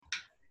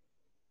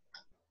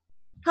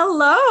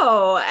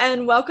Hello,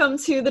 and welcome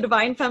to the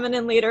Divine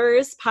Feminine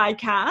Leaders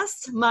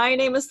podcast. My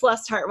name is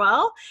Celeste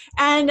Hartwell,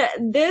 and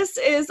this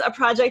is a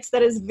project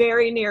that is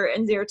very near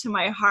and dear to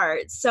my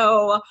heart.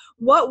 So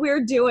what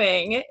we're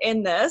doing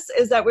in this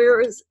is that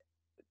we're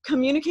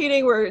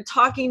communicating, we're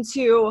talking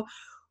to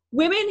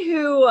women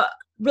who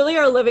really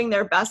are living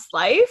their best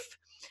life.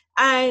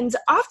 And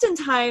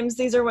oftentimes,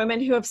 these are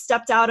women who have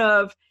stepped out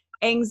of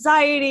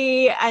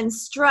anxiety and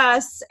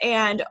stress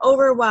and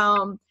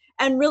overwhelm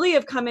and really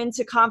have come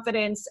into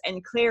confidence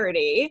and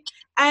clarity,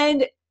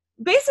 and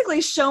basically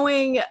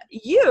showing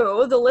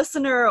you, the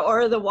listener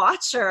or the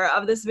watcher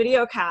of this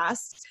video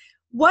cast,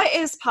 what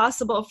is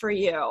possible for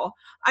you.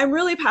 I'm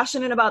really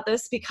passionate about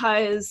this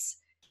because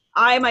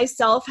I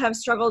myself have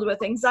struggled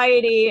with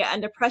anxiety and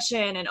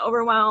depression and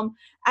overwhelm,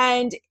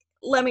 and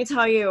let me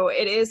tell you,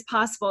 it is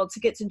possible to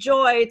get to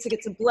joy, to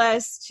get to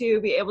bliss,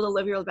 to be able to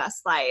live your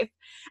best life.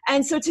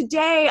 And so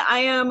today I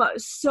am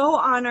so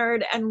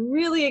honored and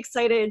really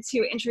excited to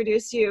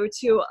introduce you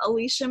to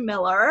Alicia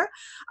Miller.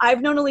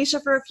 I've known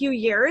Alicia for a few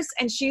years,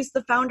 and she's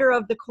the founder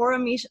of the Core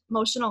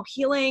Emotional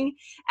Healing,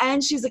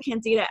 and she's a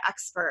Candida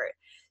expert.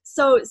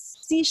 So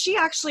see, she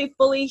actually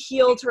fully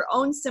healed her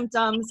own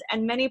symptoms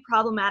and many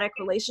problematic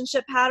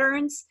relationship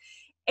patterns,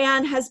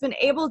 and has been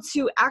able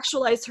to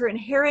actualize her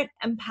inherent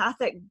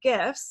empathic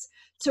gifts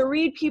to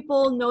read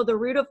people, know the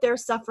root of their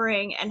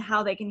suffering, and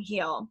how they can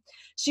heal.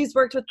 She's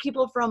worked with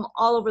people from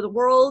all over the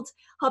world,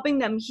 helping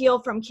them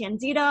heal from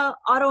candida,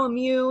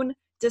 autoimmune,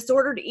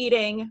 disordered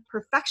eating,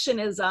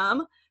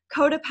 perfectionism,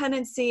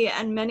 codependency,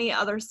 and many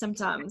other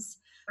symptoms.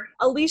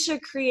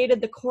 Alicia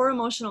created the Core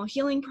Emotional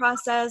Healing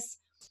process,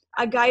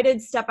 a guided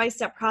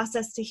step-by-step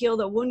process to heal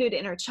the wounded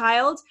inner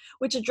child,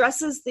 which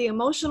addresses the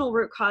emotional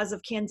root cause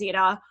of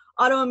candida,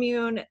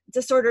 autoimmune,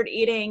 disordered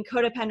eating,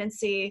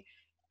 codependency,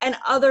 and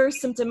other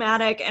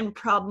symptomatic and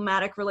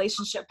problematic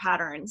relationship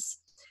patterns.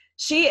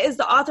 She is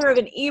the author of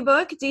an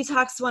ebook,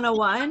 Detox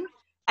 101,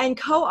 and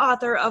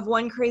co-author of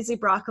One Crazy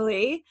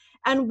Broccoli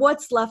and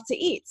What's Left to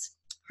Eat.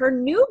 Her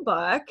new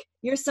book,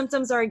 Your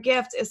Symptoms Are a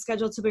Gift, is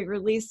scheduled to be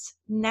released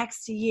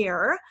next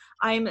year.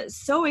 I'm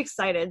so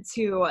excited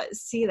to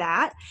see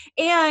that.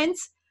 And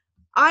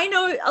I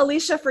know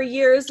Alicia for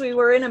years. We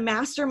were in a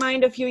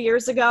mastermind a few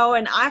years ago,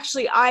 and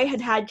actually I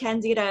had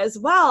candida as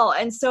well.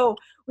 And so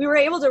we were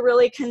able to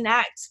really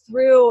connect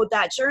through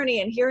that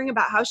journey, and hearing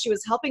about how she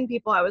was helping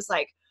people, I was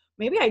like,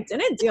 maybe I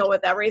didn't deal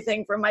with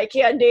everything from my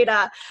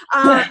candida.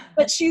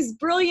 But she's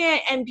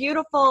brilliant and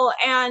beautiful.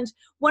 And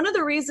one of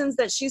the reasons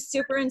that she's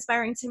super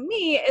inspiring to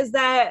me is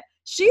that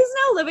she's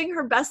now living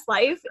her best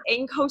life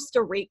in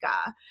Costa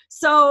Rica.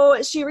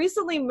 So she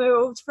recently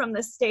moved from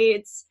the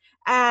States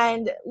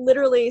and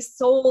literally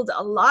sold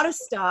a lot of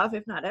stuff,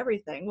 if not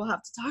everything. We'll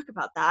have to talk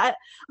about that.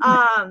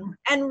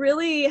 And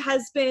really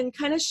has been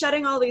kind of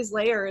shedding all these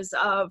layers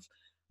of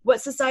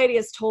what society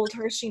has told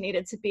her she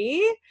needed to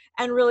be,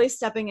 and really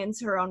stepping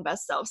into her own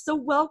best self. So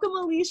welcome,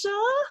 Alicia.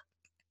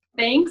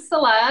 Thanks,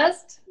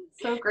 Celeste.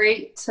 So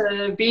great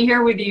to be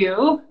here with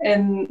you,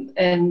 and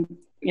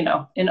you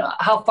know, in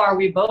how far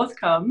we both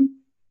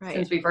come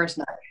since we first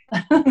met.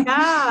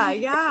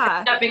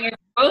 Yeah. Stepping into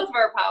both of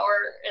our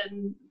power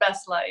and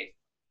best life.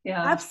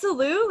 Yeah.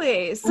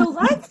 Absolutely. So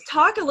let's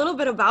talk a little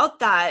bit about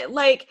that.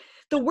 Like,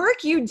 the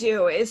work you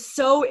do is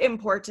so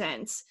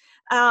important.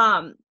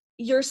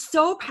 You're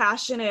so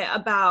passionate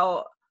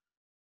about,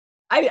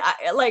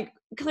 I like,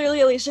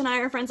 clearly Alicia and I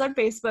are friends on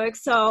Facebook,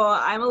 so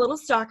I'm a little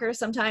stalker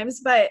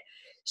sometimes, but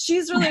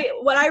she's really,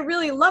 what I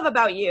really love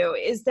about you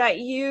is that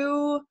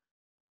you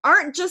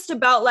aren't just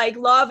about like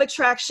law of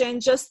attraction,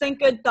 just think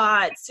good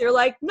thoughts. You're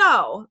like,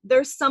 no,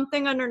 there's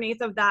something underneath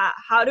of that.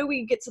 How do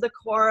we get to the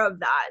core of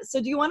that? So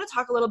do you want to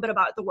talk a little bit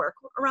about the work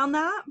around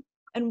that,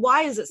 and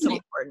why is it so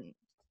important?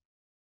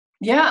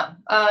 Yeah.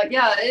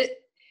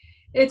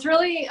 It's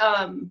really,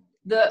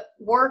 the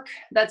work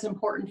that's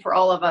important for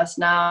all of us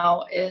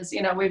now is,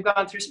 you know, we've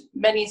gone through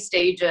many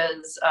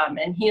stages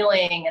in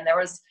healing, and there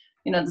was,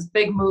 you know, this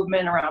big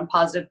movement around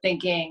positive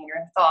thinking,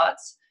 your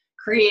thoughts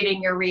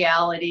creating your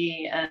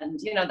reality. And,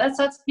 you know, that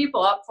sets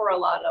people up for a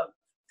lot of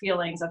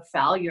feelings of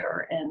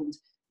failure and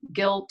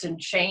guilt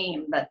and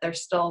shame that they're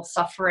still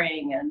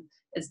suffering and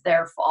it's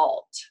their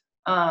fault.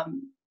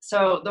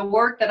 So the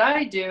work that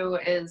I do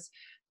is,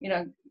 you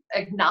know,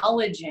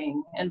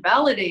 acknowledging and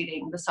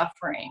validating the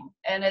suffering,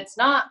 and it's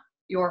not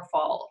your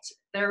fault.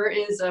 There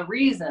is a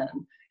reason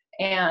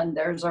and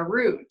there's a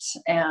root.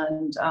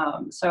 And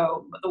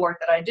so the work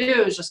that I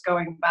do is just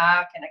going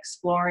back and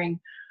exploring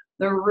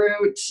the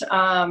root,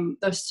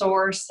 the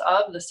source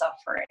of the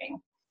suffering.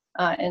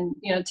 And,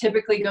 you know,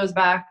 typically goes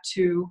back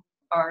to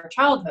our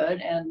childhood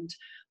and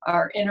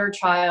our inner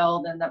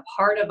child, and that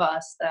part of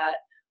us that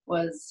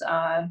was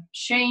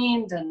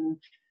shamed and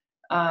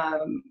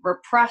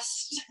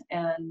repressed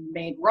and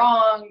made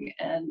wrong.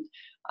 And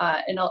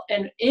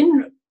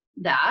in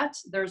that,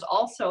 there's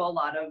also a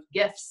lot of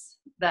gifts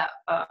that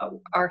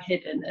are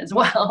hidden as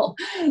well.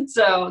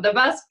 So the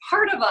best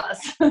part of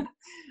us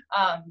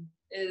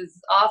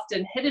is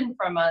often hidden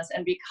from us.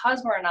 And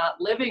because we're not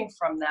living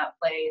from that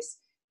place,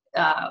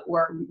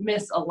 we're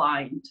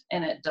misaligned,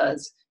 and it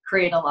does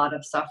create a lot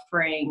of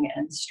suffering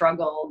and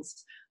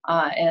struggles.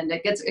 And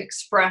it gets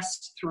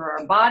expressed through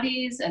our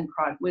bodies and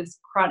with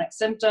chronic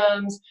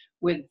symptoms,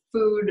 with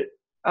food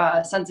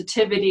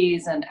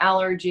sensitivities and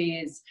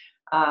allergies,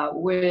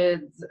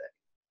 with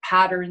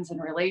patterns in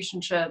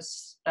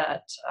relationships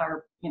that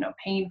are,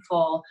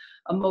 painful,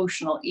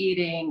 emotional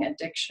eating,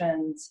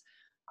 addictions.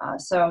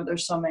 So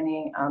there's so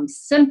many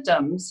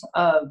symptoms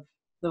of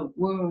the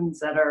wounds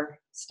that are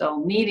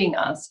still needing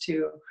us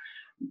to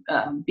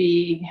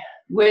be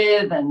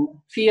with and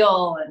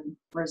feel and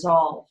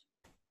resolve.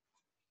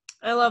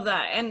 I love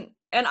that. And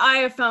I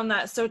have found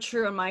that so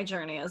true in my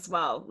journey as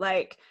well.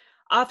 Like,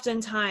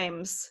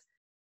 oftentimes,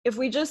 if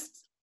we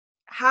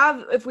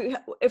have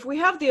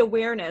the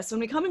awareness, when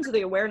we come into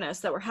the awareness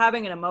that we're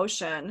having an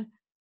emotion,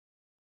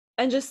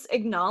 and just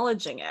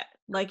acknowledging it,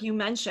 like you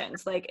mentioned,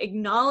 like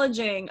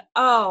acknowledging,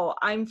 oh,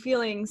 I'm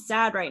feeling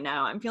sad right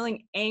now, I'm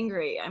feeling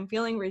angry, I'm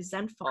feeling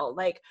resentful,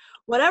 like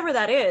whatever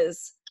that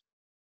is,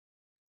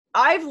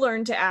 I've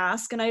learned to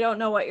ask, and I don't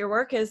know what your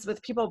work is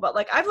with people, but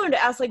like I've learned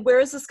to ask, like,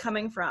 where is this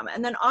coming from?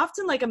 And then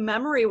often like a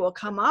memory will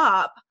come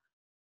up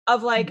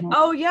of like, Mm-hmm.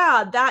 oh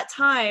yeah, that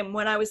time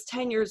when I was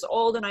 10 years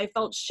old and I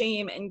felt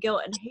shame and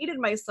guilt and hated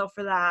myself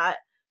for that.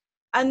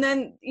 And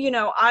then,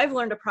 I've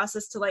learned a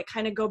process to like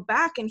kind of go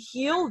back and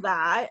heal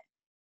that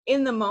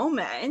in the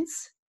moment.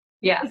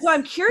 Yes. And so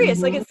I'm curious,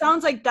 Mm-hmm. like, it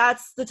sounds like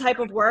that's the type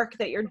of work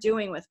that you're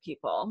doing with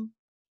people.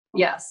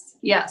 Yes.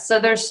 So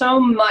there's so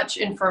much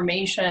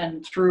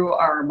information through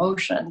our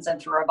emotions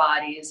and through our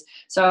bodies.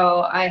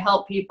 So I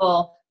help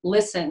people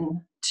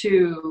listen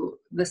to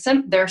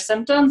their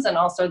symptoms and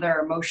also their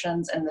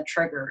emotions and the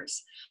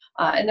triggers.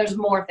 And there's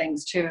more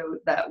things too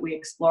that we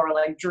explore,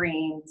 like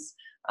dreams,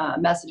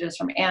 messages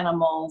from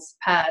animals,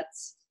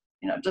 pets,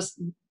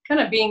 just kind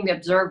of being the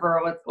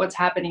observer with what's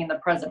happening in the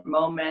present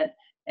moment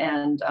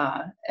and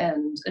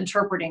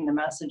interpreting the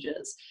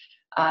messages.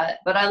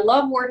 But I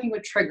love working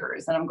with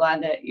triggers, and I'm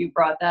glad that you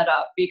brought that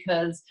up,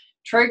 because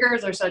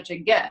triggers are such a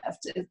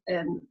gift.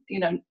 And,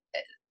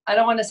 I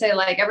don't want to say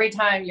like every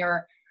time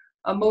you're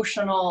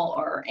emotional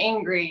or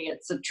angry,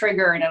 it's a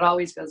trigger and it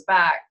always goes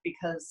back,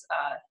 because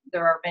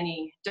there are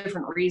many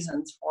different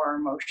reasons for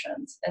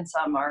emotions, and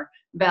some are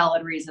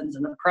valid reasons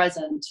in the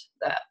present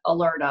that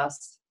alert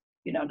us,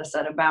 to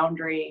set a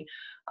boundary,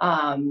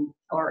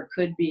 or it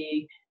could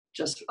be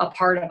just a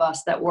part of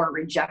us that we're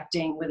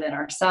rejecting within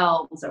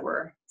ourselves, that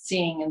we're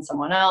seeing in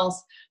someone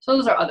else. So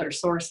those are other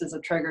sources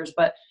of triggers,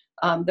 but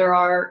there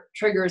are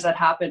triggers that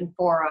happen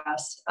for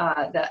us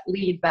that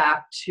lead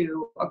back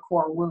to a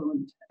core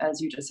wound,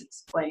 as you just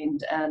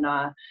explained. And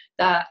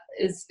that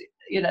is,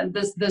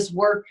 this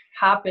work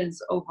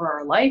happens over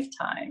our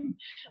lifetime.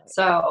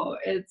 So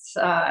it's,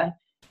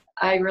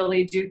 I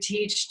really do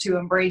teach to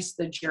embrace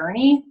the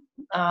journey.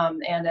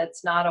 And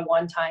it's not a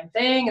one-time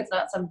thing. It's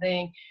not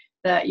something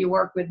that you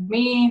work with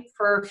me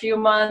for a few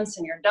months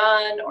and you're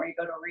done, or you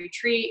go to a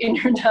retreat and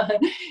you're done.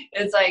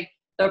 It's like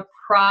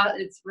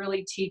it's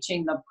really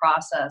teaching the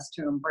process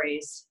to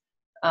embrace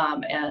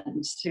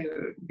and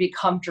to be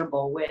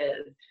comfortable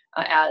with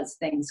as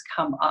things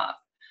come up.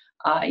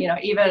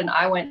 Even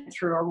I went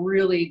through a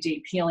really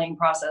deep healing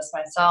process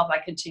myself. I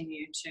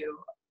continue to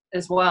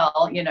as well,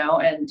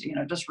 and,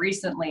 just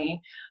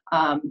recently,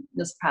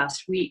 this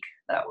past week,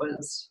 that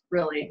was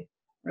really,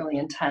 really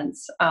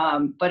intense.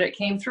 But it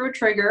came through a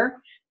trigger,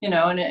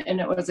 and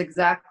it was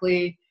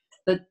exactly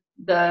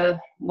the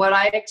what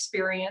I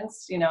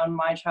experienced, in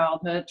my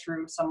childhood,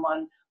 through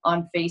someone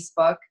on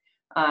Facebook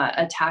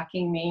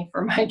attacking me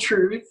for my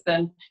truth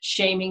and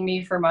shaming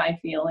me for my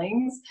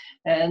feelings.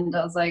 And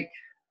I was like,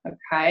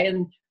 okay.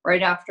 And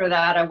right after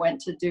that, I went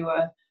to do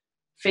a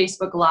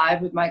Facebook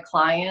Live with my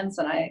clients,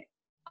 and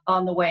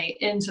on the way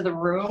into the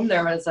room,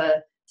 there was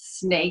a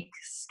snake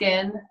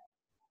skin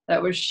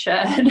that was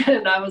shed.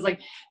 And I was like,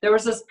 there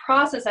was this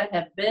process I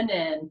had been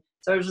in.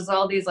 So it was just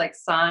all these like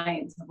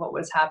signs of what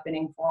was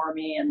happening for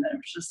me. And then it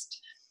was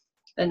just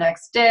the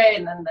next day,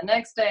 and then the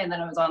next day. And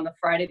then it was on the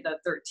Friday, the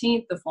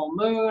 13th, the full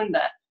moon,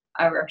 that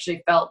I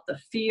actually felt the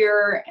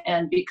fear.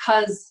 And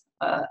because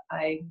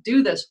I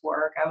do this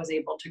work, I was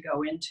able to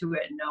go into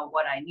it and know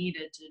what I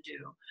needed to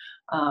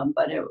do.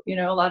 But it,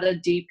 a lot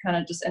of deep kind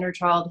of just inner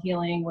child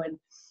healing with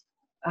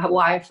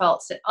why I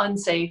felt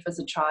unsafe as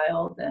a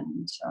child,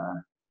 and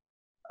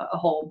a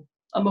whole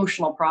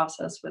emotional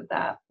process with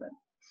that. But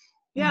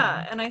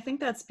yeah, and I think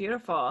that's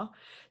beautiful.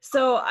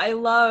 So I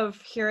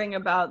love hearing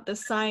about the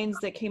signs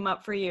that came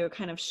up for you,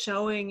 kind of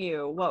showing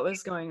you what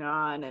was going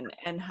on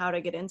and how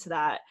to get into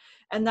that.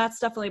 And that's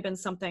definitely been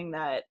something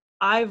that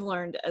I've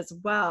learned as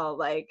well.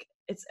 Like,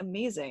 it's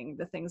amazing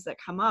the things that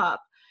come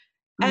up.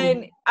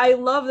 And I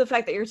love the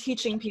fact that you're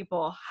teaching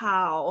people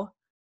how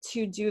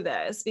to do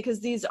this,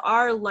 because these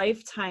are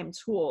lifetime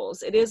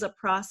tools. It is a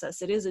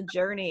process. It is a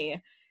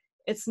journey.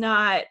 It's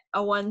not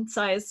a one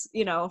size,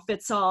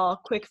 fits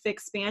all quick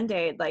fix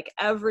Band-Aid. Like,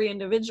 every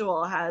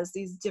individual has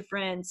these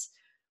different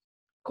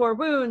core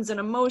wounds and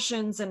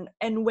emotions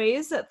and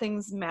ways that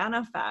things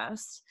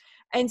manifest.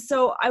 And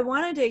so I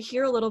wanted to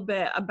hear a little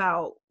bit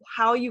about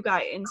how you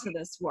got into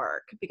this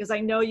work, because I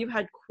know you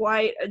had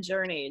quite a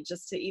journey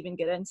just to even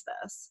get into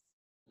this.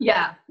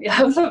 Yeah,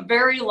 it was a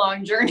very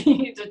long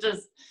journey to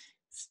just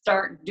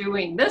start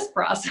doing this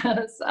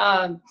process.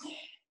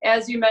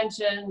 As you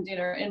mentioned,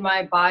 in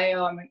my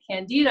bio, I'm a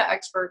Candida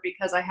expert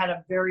because I had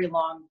a very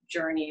long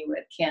journey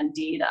with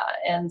Candida.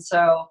 And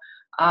so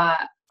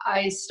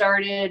I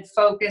started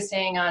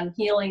focusing on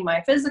healing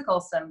my physical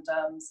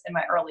symptoms in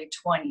my early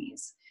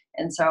 20s.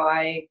 And so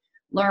I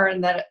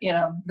learned that,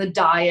 the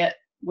diet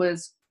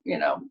was,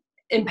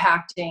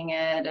 impacting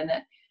it,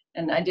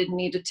 and I didn't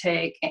need to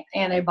take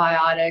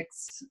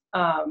antibiotics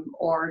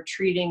or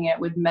treating it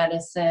with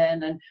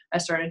medicine. And I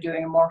started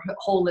doing a more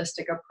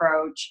holistic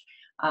approach.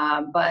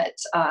 But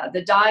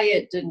the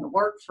diet didn't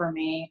work for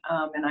me.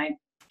 And I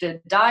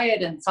did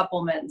diet and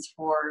supplements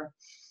for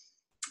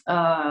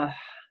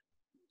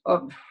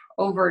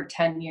over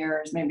 10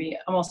 years, maybe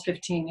almost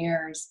 15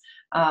 years,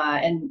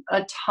 and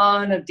a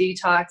ton of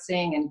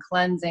detoxing and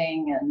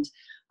cleansing.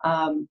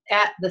 And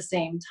at the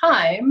same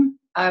time,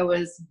 I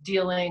was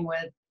dealing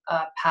with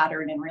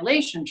pattern in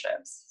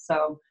relationships.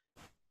 So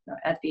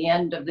at the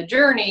end of the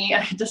journey,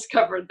 I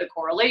discovered the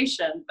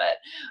correlation. But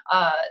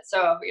I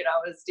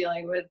was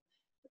dealing with,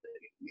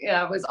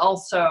 I was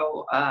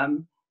also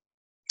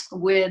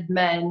with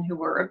men who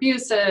were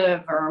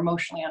abusive or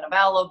emotionally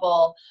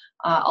unavailable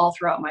all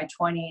throughout my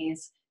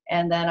 20s.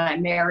 And then I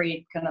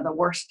married kind of the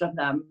worst of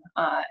them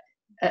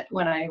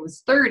when I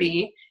was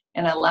 30,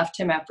 and I left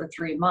him after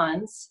 3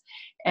 months.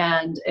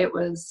 And it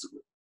was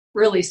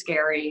really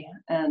scary,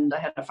 and I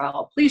had to file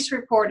a police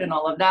report and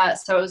all of that.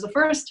 So it was the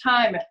first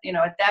time, at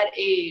that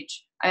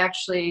age, I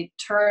actually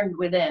turned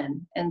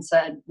within and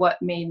said,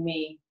 what made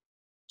me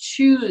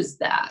choose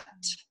that?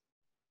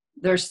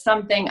 There's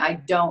something I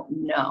don't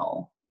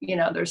know.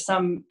 There's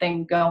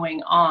something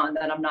going on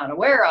that I'm not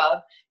aware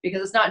of,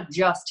 because it's not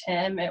just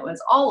him. It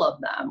was all of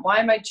them. Why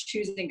am I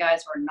choosing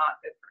guys who are not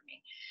good for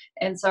me?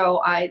 And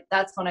so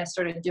that's when I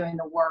started doing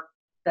the work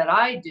that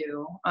I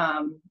do.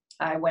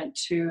 I went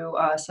to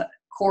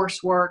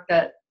coursework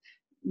that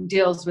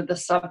deals with the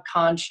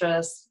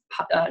subconscious,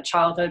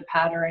 childhood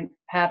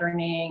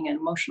patterning and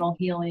emotional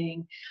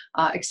healing,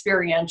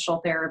 experiential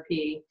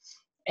therapy.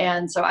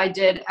 And so I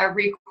did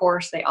every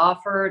course they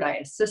offered. I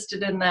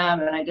assisted in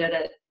them, and I did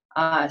it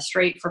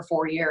straight for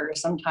 4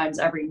 years, sometimes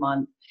every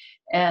month.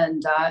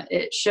 And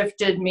it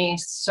shifted me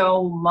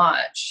so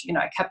much.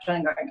 I kept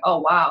on going, oh,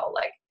 wow,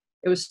 like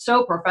it was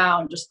so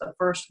profound. Just the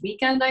first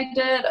weekend I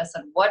did, I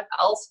said, what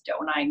else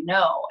don't I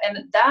know? And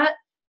that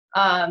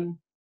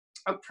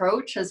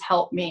approach has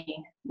helped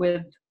me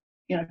with,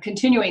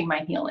 continuing my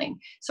healing.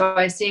 So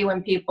I see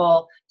when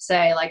people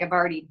say, like, I've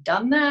already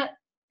done that,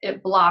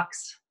 it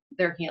blocks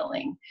their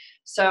healing.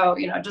 So,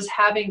 just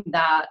having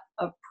that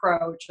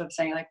approach of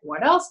saying, like,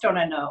 what else don't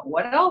I know?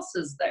 What else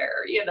is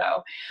there?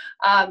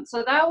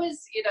 So that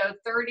was,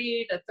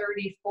 30 to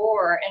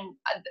 34. And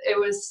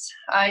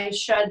I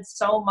shed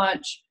so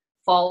much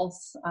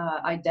false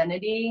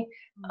identity.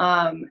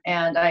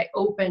 And I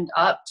opened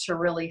up to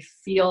really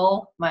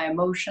feel my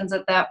emotions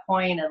at that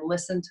point and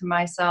listen to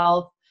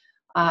myself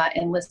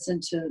and listen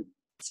to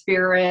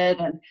spirit.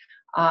 And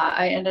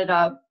I ended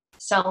up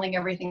selling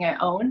everything I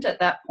owned at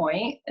that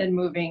point and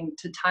moving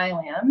to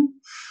Thailand.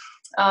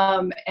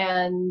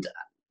 And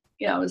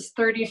I was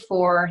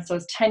 34, so it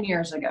was 10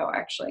 years ago,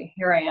 actually.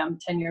 Here I am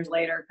 10 years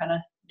later, kind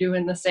of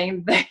doing the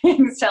same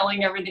thing,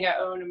 selling everything I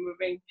own and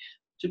moving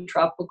to a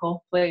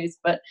tropical place.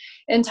 But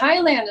in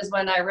Thailand is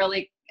when I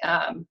really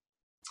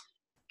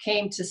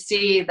came to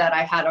see that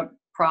I had a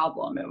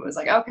problem. It was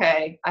like,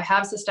 okay, I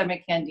have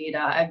systemic candida.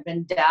 I've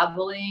been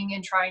dabbling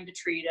in trying to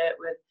treat it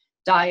with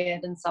diet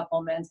and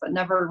supplements, but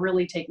never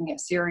really taking it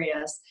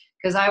serious,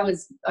 because I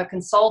was a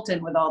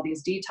consultant with all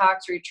these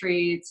detox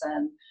retreats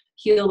and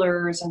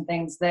healers and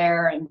things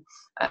there. And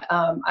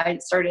I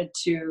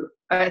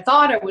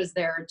thought I was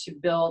there to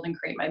build and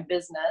create my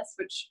business,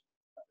 which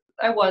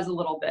I was a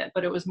little bit,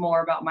 but it was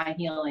more about my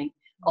healing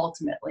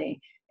ultimately,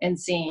 and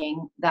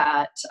seeing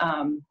that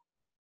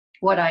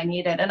what I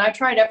needed. And I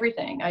tried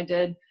everything. I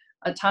did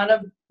a ton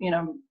of,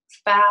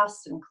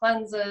 fasts and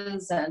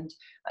cleanses and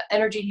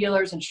energy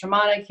healers and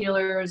shamanic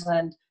healers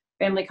and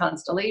family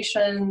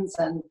constellations.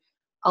 And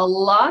a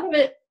lot of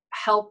it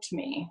helped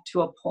me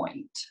to a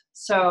point.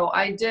 So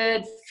I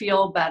did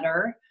feel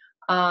better.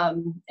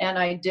 And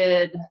I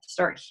did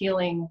start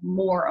healing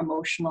more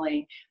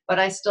emotionally, but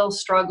I still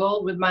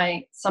struggled with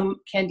some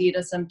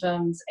candida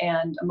symptoms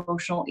and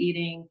emotional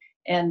eating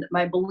and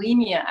my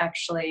bulimia.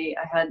 Actually,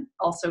 I had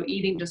also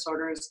eating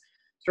disorders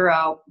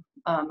throughout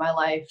my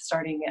life,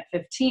 starting at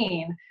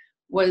 15,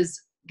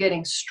 was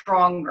getting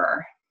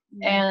stronger.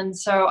 And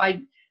so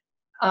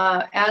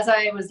as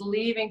I was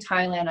leaving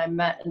Thailand, I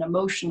met an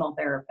emotional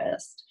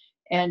therapist,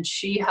 and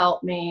she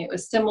helped me. It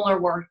was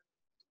similar work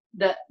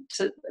that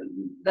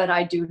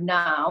I do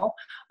now.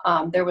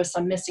 There was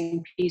some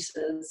missing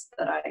pieces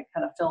that I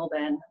kind of filled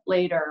in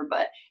later,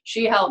 but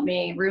she helped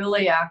me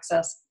really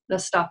access the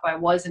stuff I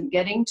wasn't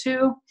getting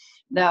to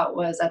that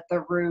was at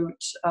the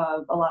root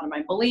of a lot of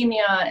my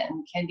bulimia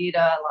and candida,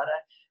 a lot of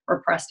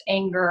repressed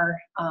anger,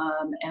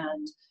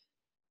 and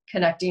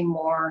connecting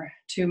more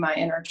to my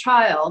inner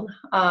child.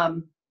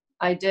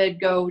 I did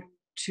go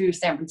to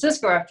San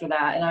Francisco after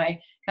that, and I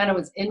kind of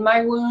was in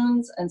my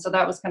wounds. And so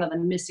that was kind of the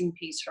missing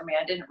piece for me.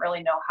 I didn't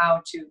really know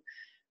how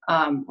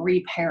to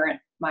reparent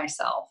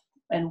myself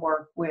and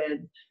work with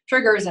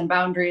triggers and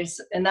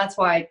boundaries. And that's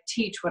why I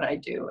teach what I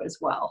do as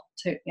well,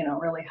 to,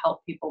 really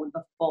help people with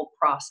the full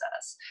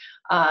process.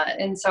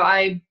 And so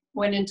I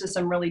went into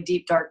some really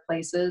deep, dark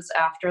places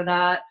after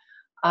that,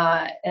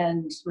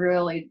 and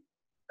really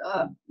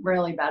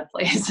bad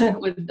place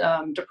with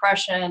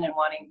depression and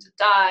wanting to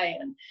die.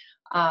 And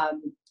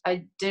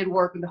I did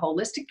work with the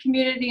holistic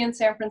community in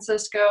San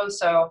Francisco.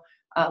 So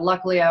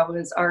luckily I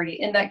was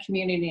already in that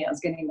community. I was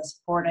getting the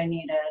support I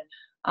needed.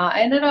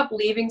 I ended up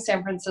leaving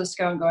San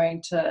Francisco and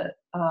going to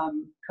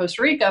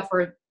Costa Rica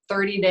for a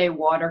 30-day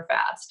water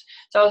fast.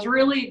 So I was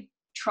really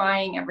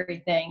trying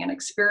everything and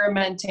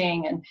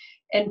experimenting.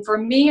 And for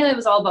me, it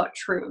was all about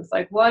truth.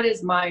 Like, what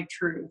is my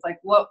truth? Like,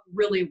 what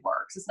really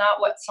works? It's not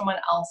what someone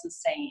else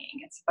is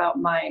saying. It's about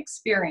my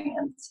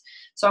experience.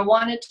 So I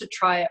wanted to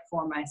try it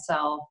for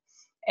myself.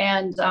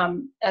 And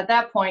at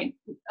that point,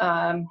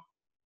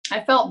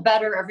 I felt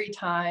better every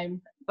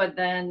time. But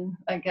then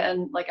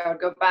again, like I would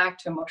go back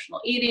to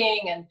emotional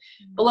eating and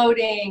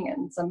bloating,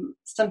 and some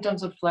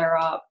symptoms would flare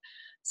up.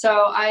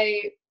 So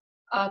a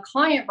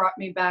client brought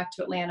me back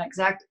to Atlanta.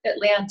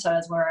 Atlanta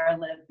is where I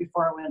lived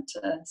before I went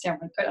to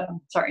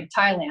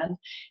Thailand.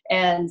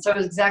 And so it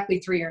was exactly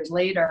 3 years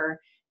later.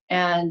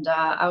 And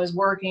I was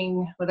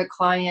working with a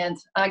client.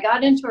 I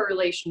got into a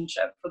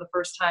relationship for the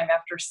first time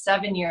after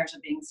 7 years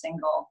of being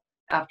single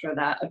after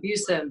that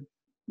abusive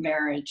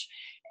marriage.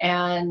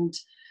 And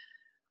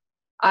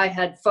I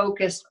had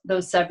focused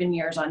those 7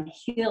 years on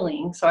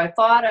healing. So I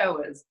thought I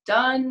was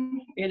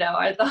done.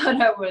 I thought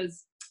I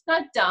was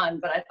not done,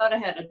 but I thought I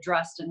had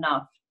addressed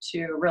enough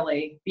to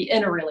really be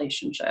in a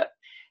relationship.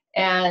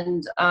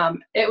 And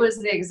it was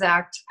the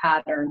exact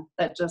pattern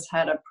that just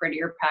had a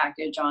prettier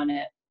package on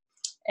it.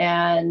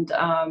 And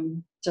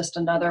just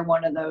another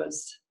one of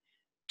those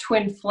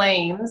twin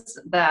flames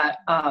that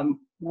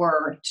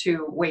were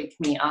to wake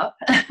me up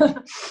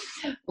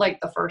like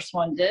the first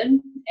one did.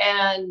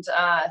 And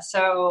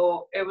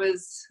so it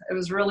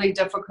was really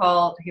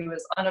difficult. He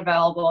was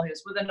unavailable. He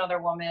was with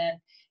another woman.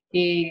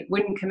 He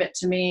wouldn't commit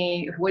to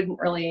me, wouldn't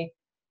really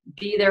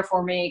be there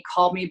for me,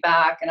 called me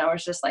back. And I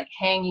was just like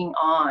hanging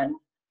on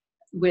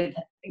with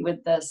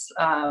this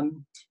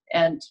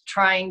and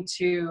trying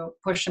to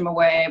push him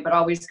away, but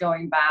always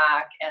going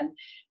back. And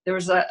there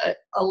was a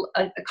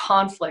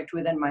conflict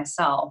within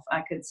myself.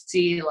 I could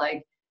see,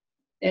 like,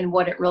 and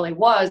what it really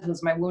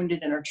was my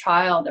wounded inner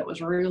child that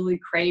was really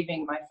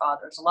craving my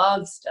father's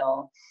love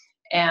still.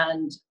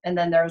 And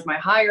then there was my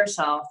higher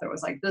self that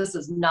was like, this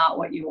is not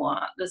what you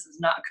want. This is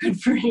not good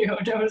for you.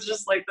 And it was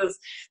just like this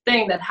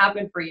thing that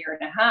happened for a year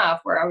and a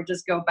half, where I would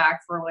just go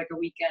back for like a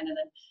weekend and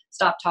then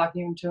stop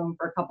talking to him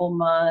for a couple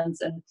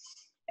months. And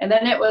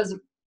then it was,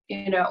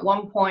 at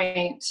one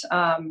point,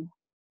 I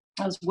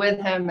was with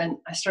him and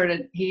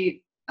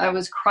I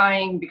was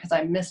crying because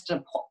I missed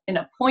an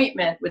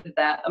appointment with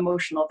that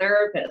emotional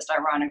therapist,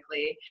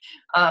 ironically,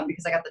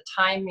 because I got the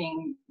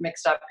timing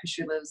mixed up because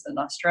she lives in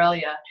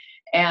Australia.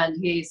 And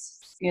he's,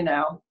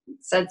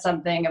 said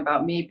something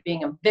about me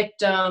being a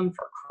victim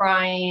for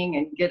crying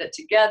and get it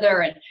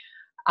together. And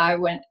I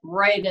went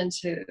right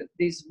into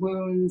these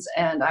wounds,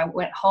 and I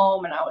went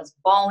home and I was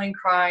bawling,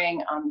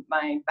 crying on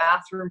my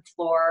bathroom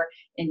floor,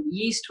 and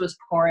yeast was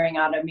pouring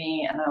out of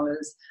me, and I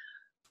was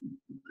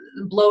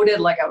bloated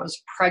like I was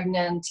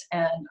pregnant.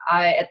 And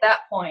at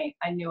that point,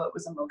 I knew it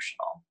was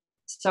emotional.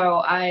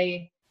 So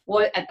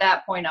at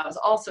that point, I was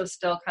also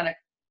still kind of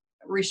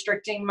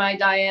restricting my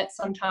diet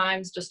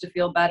sometimes just to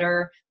feel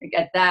better. Like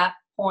at that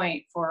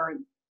point, for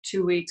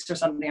 2 weeks or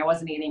something, I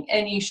wasn't eating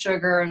any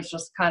sugar. It was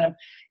just kind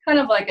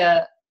of like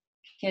a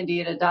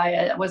candida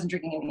diet. I wasn't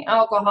drinking any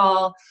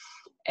alcohol.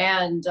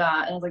 And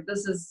I was like,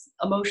 this is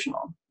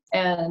emotional.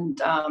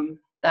 And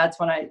that's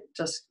when I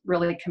just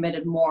really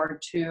committed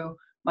more to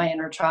my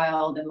inner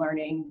child and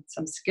learning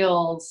some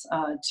skills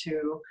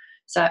to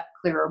set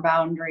clearer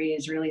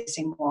boundaries,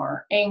 releasing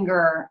more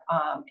anger,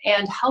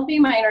 and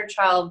helping my inner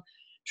child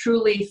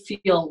truly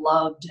feel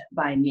loved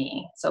by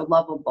me. So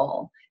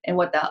lovable, and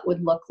what that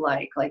would look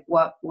like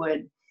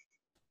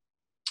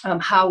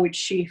how would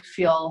she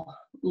feel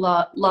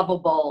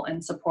lovable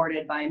and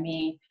supported by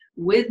me,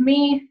 with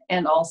me,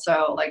 and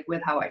also like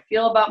with how I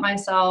feel about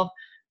myself,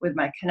 with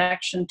my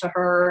connection to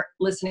her,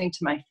 listening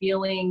to my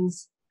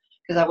feelings,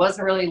 because I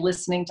wasn't really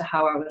listening to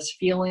how I was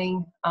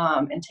feeling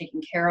and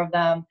taking care of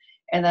them.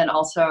 And then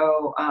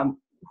also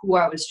who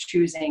I was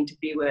choosing to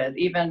be with,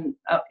 even,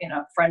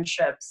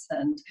 friendships,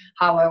 and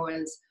how I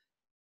was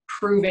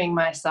proving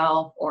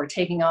myself or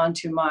taking on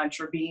too much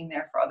or being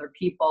there for other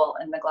people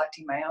and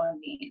neglecting my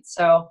own needs.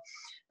 So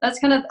that's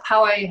kind of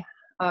how I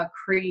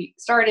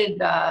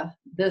started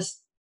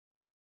this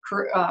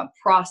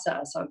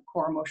process of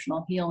core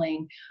emotional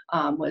healing,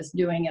 was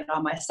doing it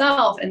on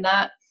myself. And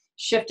that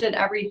shifted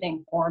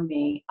everything for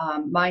me.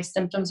 My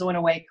symptoms went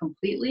away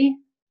completely.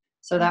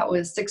 So that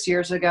was 6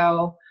 years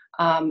ago.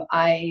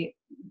 I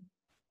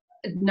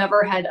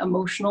never had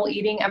emotional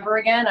eating ever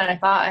again. And I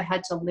thought I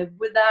had to live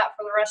with that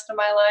for the rest of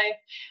my life.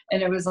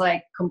 And it was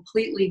like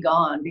completely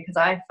gone because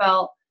I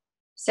felt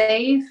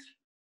safe.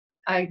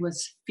 I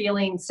was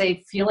feeling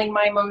safe, feeling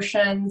my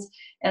emotions,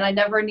 and I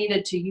never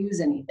needed to use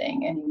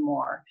anything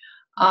anymore.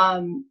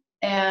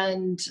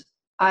 And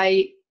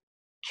I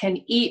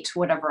can eat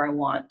whatever I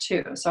want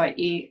too. So I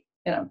eat,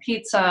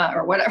 pizza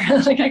or whatever,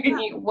 like I can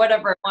eat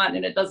whatever I want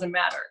and it doesn't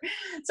matter.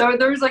 So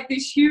there was like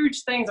these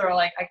huge things that are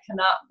like, I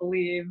cannot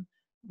believe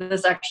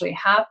this actually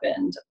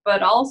happened.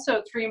 But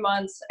also 3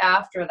 months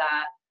after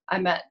that, I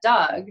met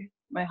Doug,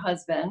 my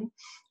husband,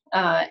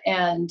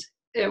 and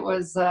it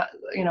was,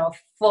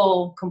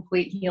 full,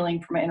 complete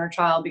healing from my inner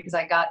child because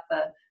I got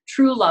the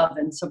true love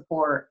and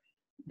support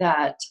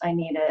that I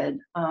needed,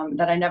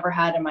 that I never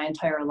had in my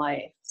entire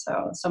life.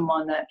 So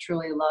someone that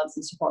truly loves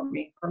and supports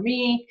me for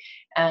me.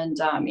 And,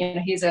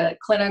 he's a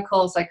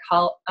clinical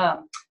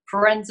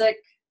forensic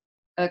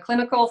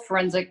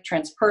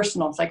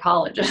transpersonal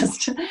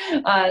psychologist.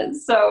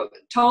 So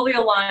totally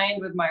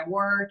aligned with my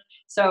work.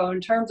 So in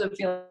terms of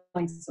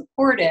feeling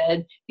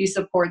supported, he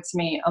supports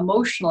me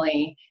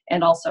emotionally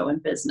and also in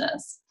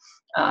business.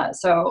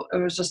 So it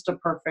was just a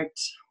perfect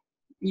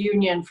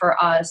union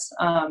for us,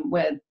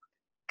 with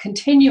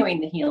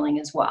continuing the healing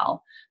as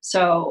well.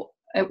 So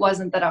it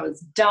wasn't that I was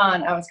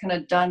done. I was kind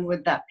of done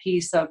with that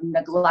piece of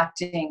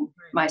neglecting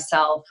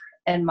myself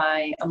and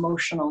my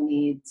emotional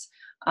needs.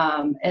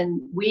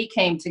 And we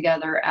came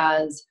together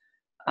as,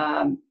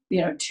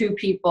 two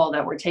people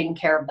that were taking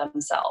care of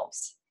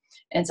themselves.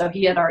 And so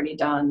he had already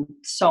done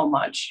so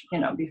much,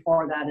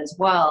 before that as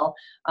well.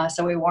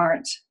 So we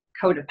weren't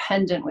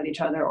codependent with each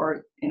other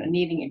or,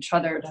 needing each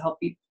other to help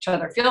each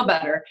other feel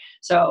better.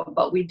 So,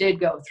 but we did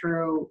go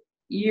through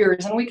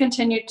years and we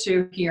continued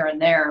to here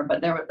and there,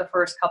 but the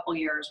first couple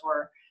years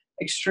were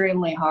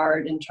extremely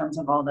hard in terms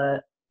of all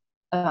the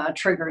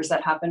triggers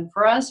that happened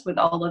for us with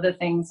all of the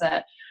things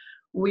that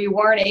we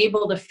weren't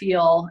able to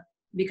feel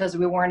because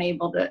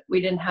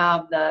we didn't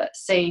have the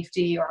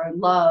safety or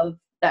love,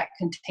 that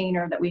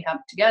container that we have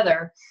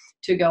together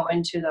to go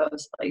into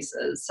those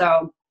places.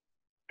 So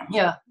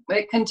yeah,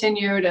 it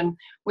continued and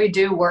we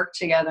do work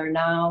together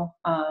now,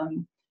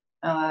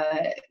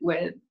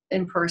 with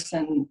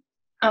in-person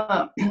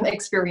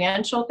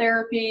experiential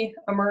therapy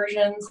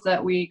immersions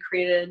that we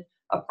created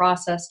a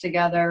process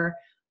together.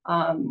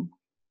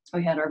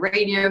 We had a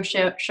radio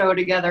show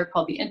together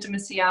called the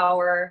Intimacy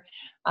Hour.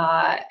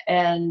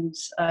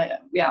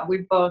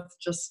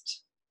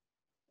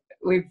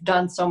 We've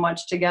done so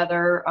much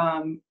together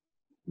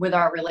with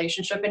our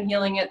relationship and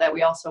healing it, that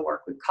we also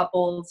work with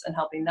couples and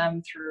helping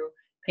them through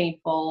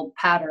painful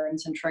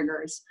patterns and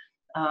triggers,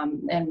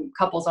 and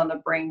couples on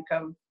the brink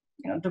of,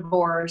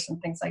 divorce and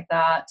things like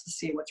that, to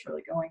see what's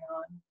really going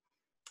on.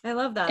 I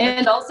love that.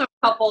 And also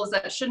couples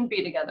that shouldn't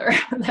be together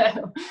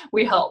that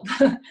we help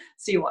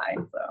see why.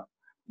 So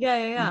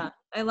yeah.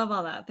 I love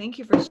all that. Thank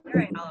you for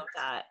sharing all of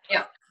that.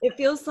 Yeah. It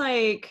feels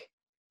like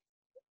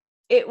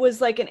it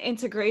was like an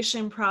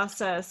integration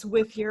process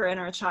with your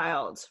inner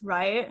child,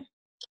 right?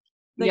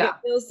 Like, yeah. It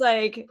feels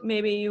like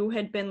maybe you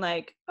had been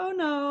like, oh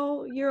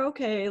no, you're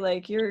okay.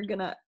 Like, you're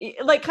gonna,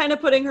 like, kind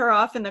of putting her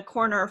off in the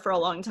corner for a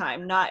long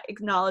time, not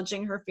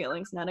acknowledging her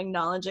feelings, not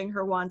acknowledging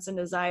her wants and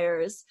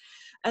desires.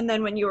 And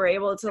then when you were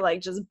able to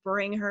like just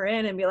bring her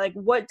in and be like,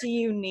 what do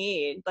you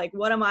need? Like,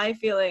 what am I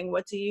feeling?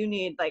 What do you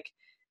need? Like,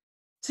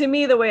 to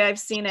me, the way I've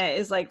seen it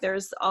is like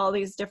there's all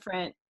these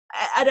different,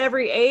 at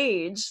every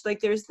age, like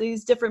there's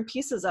these different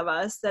pieces of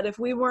us that if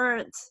we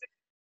weren't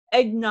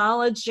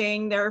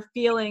acknowledging their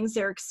feelings,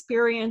 their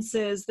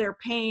experiences, their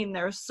pain,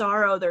 their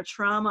sorrow, their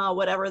trauma,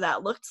 whatever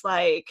that looks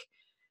like,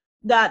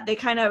 that they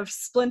kind of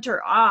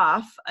splinter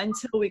off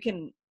until we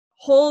can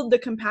hold the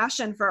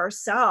compassion for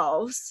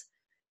ourselves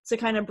to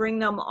kind of bring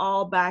them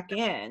all back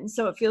in.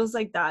 So it feels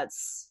like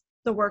that's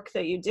the work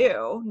that you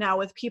do now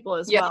with people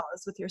as well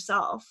as with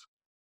yourself.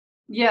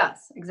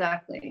 Yes,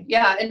 exactly.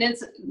 Yeah. And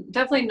it's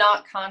definitely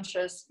not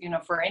conscious,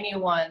 for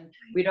anyone.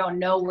 We don't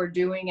know we're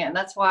doing it. And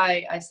that's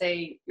why I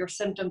say your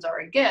symptoms are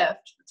a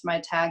gift. It's my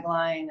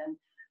tagline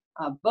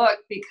and book,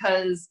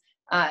 because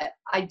I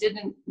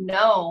didn't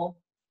know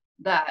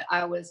that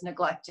I was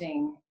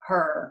neglecting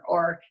her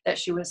or that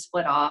she was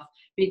split off,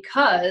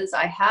 because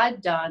I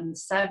had done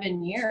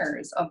 7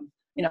 years of,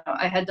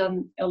 I had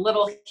done a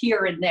little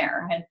here and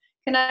there. I had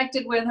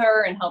connected with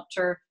her and helped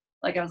her.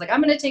 Like, I was like,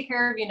 I'm going to take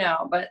care of you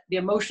now, but the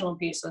emotional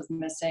piece was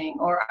missing,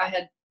 or I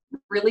had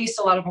released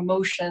a lot of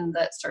emotions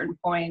at certain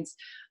points,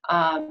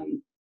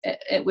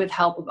 with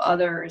help of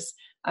others.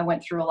 I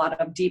went through a lot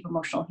of deep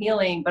emotional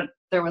healing, but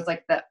there was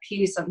like that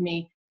piece of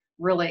me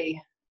really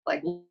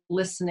like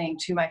listening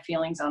to my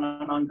feelings on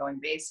an ongoing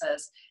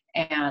basis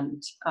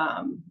and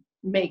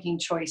making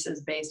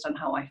choices based on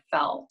how I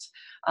felt.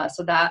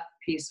 So that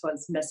piece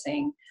was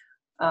missing.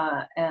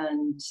 So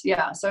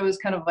it was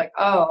kind of like,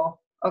 oh,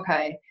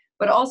 okay.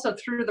 but also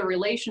through the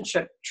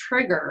relationship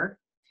trigger,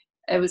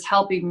 it was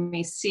helping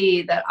me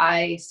see that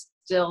I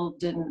still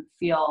didn't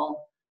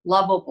feel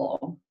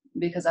lovable,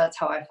 because that's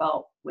how I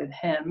felt with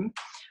him,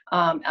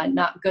 and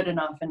not good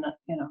enough and,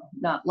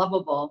 not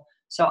lovable.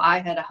 So I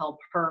had to help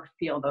her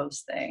feel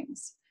those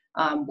things,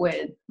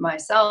 with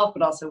myself,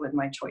 but also with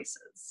my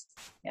choices.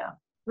 Yeah.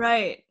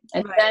 Right.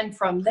 And then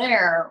from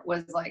there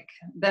was like,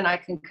 then I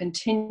can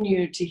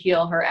continue to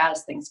heal her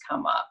as things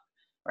come up.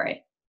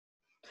 Right.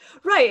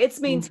 Right. It's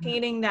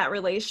maintaining that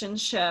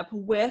relationship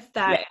with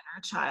that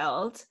inner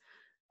child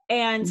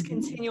and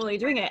continually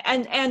doing it,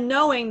 and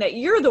knowing that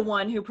you're the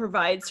one who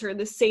provides her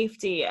the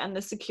safety and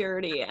the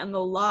security and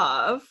the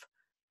love,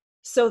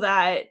 so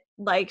that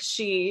like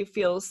she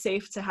feels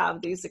safe to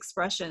have these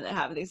expressions, to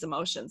have these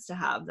emotions, to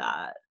have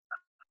that.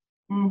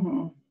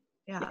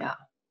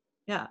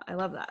 Yeah, I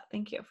love that.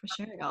 Thank you for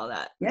sharing all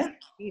that. Yeah.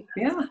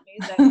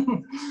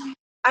 Amazing.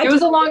 It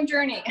was a long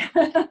journey.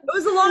 It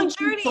was a long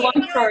journey. It's a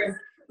long story.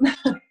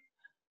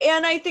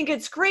 And I think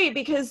it's great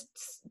because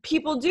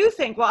people do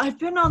think, well, I've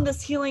been on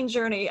this healing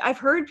journey. I've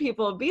heard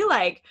people be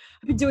like,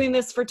 I've been doing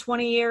this for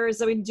 20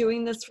 years. I've been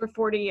doing this for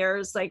 40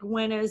 years. Like,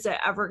 when is it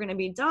ever going to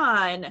be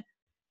done?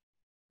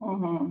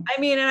 I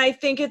mean, and I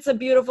think it's a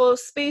beautiful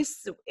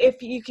space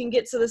if you can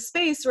get to the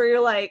space where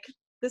you're like,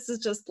 this is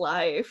just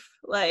life.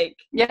 Like,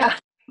 yeah.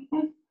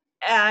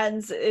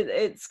 And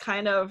it's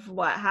kind of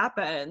what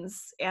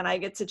happens. And I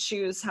get to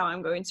choose how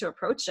I'm going to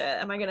approach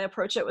it. Am I going to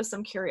approach it with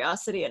some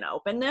curiosity and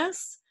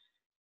openness?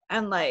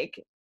 And like,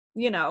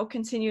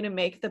 continue to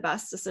make the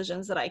best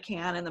decisions that I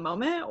can in the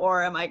moment?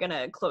 Or am I going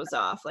to close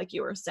off, like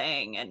you were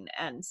saying,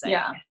 and say,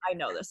 I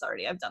know this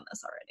already. I've done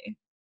this already.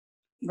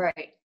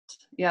 Right.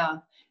 Yeah.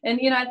 And,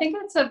 I think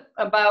it's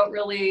about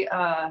really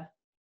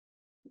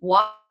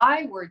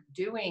why we're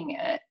doing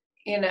it,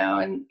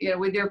 and,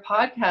 with your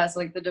podcast,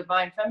 like the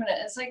Divine Feminine,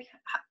 it's like,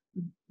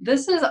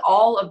 this is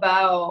all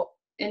about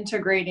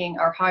integrating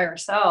our higher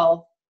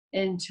self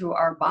into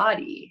our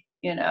body.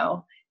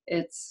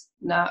 It's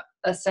not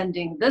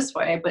ascending this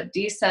way, but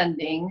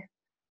descending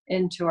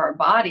into our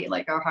body,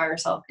 like our higher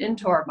self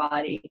into our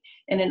body.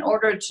 And in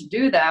order to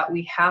do that,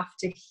 we have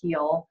to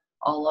heal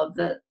all of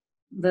the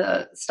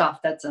stuff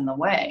that's in the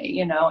way,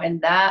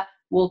 and that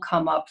will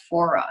come up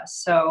for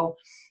us. So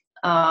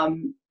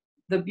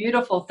the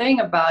beautiful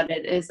thing about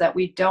it is that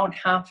we don't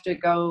have to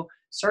go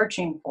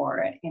searching for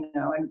it,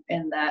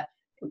 and that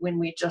when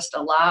we just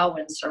allow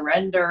and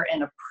surrender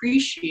and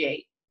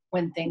appreciate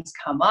when things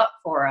come up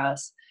for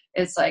us,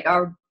 it's like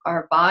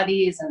our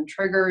bodies and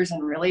triggers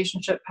and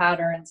relationship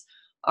patterns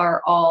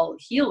are all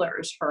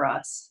healers for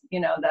us,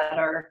 that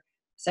are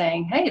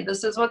saying, hey,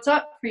 this is what's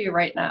up for you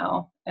right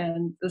now.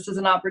 And this is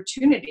an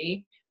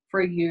opportunity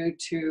for you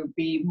to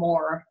be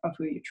more of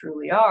who you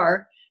truly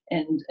are,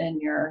 and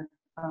your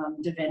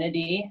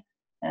divinity,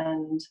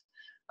 and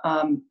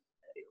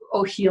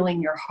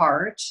healing your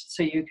heart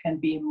so you can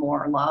be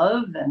more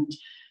love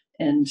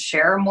and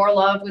share more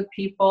love with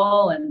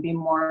people, and be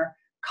more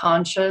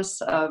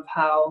conscious of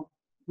how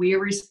we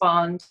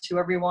respond to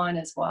everyone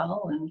as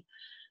well. And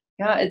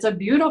yeah, it's a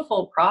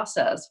beautiful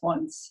process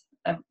once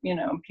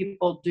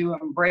people do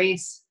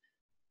embrace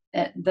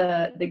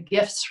the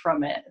gifts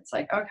from it. It's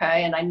like,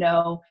 okay, and I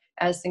know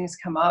as things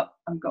come up,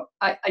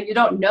 you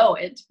don't know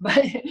it,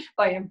 but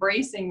by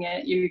embracing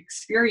it, you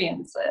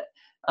experience it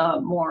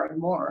more and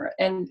more.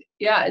 And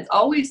yeah, it's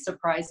always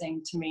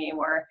surprising to me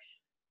where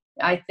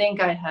I think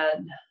I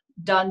had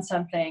done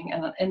something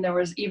and there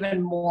was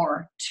even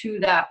more to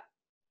that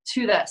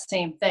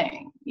same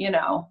thing,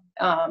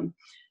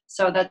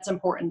 so that's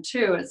important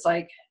too. It's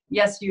like,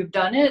 yes, you've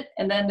done it,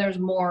 and then there's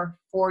more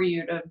for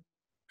you to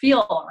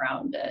feel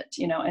around it,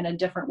 in a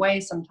different way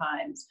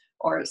sometimes,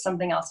 or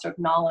something else to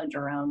acknowledge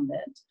around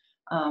it,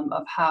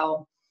 of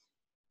how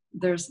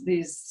there's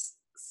these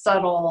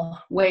subtle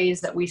ways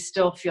that we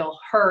still feel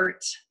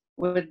hurt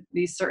with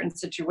these certain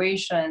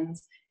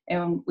situations,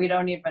 and we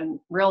don't even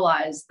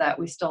realize that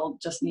we still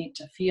just need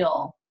to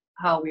feel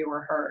how we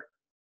were hurt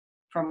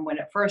from when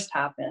it first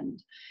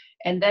happened.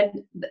 And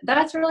then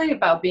that's really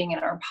about being in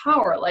our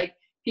power. Like,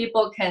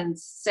 people can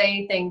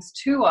say things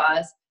to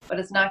us, but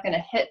it's not going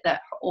to hit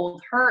that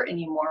old hurt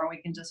anymore.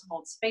 We can just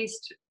hold space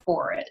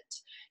for it,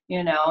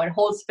 and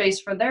hold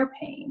space for their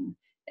pain.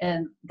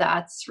 And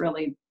that's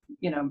really,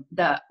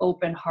 that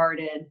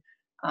open-hearted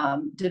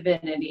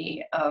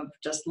divinity of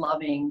just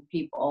loving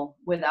people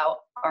without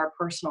our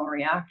personal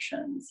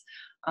reactions.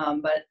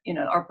 But,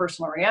 our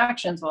personal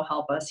reactions will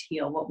help us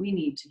heal what we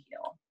need to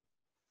heal.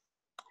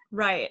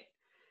 Right.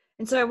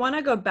 And so I want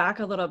to go back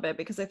a little bit,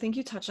 because I think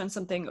you touched on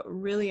something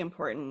really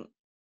important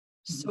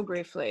so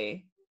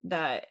briefly,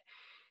 that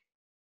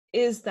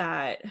is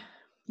that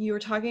you were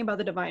talking about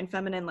the Divine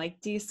Feminine,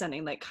 like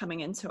descending, like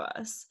coming into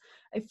us.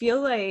 I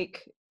feel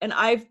like, and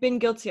I've been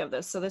guilty of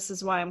this, so this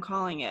is why I'm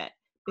calling it,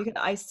 because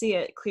I see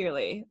it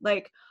clearly.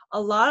 Like, a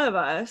lot of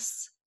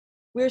us,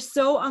 we're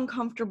so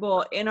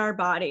uncomfortable in our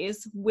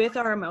bodies with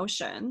our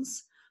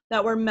emotions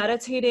that we're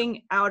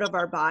meditating out of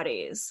our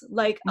bodies,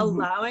 like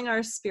allowing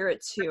our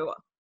spirit to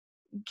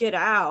get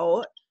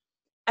out.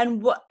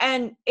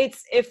 and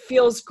it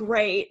feels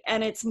great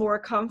and it's more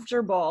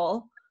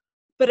comfortable,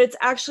 but it's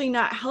actually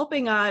not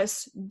helping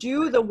us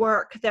do the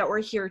work that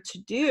we're here to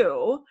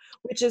do,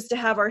 which is to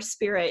have our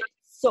spirit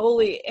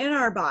solely in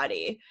our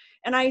body.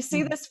 And I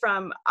say this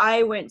from,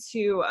 I went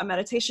to a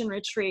meditation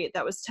retreat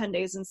that was 10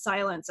 days in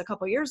silence a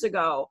couple years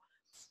ago.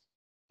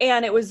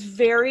 And it was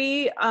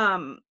very,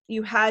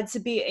 you had to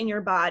be in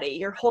your body.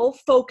 Your whole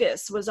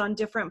focus was on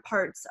different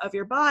parts of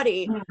your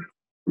body.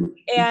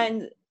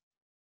 And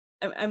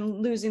I'm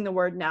losing the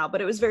word now,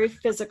 but it was very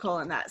physical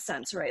in that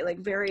sense, right? Like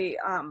very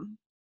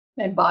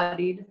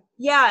embodied.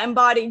 Yeah,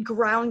 embodied,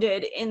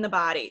 grounded in the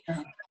body.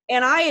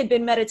 And I had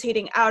been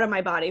meditating out of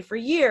my body for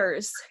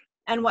years.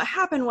 And what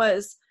happened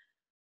was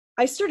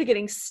I started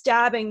getting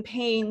stabbing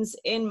pains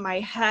in my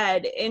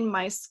head, in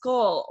my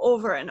skull,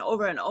 over and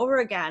over and over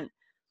again.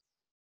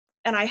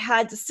 And I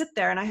had to sit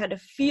there and I had to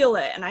feel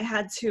it and I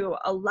had to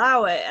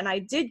allow it. And I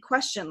did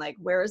question, like,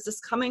 where is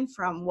this coming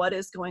from? What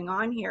is going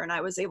on here? And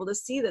I was able to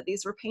see that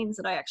these were pains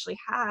that I actually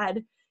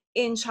had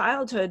in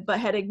childhood, but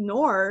had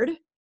ignored.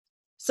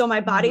 So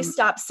my body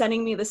stopped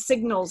sending me the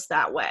signals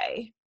that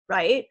way,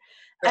 right?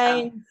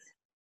 Yeah.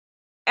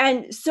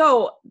 And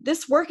so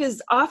this work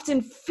is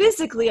often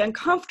physically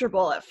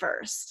uncomfortable at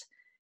first.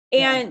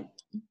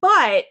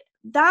 But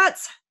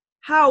that's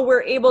how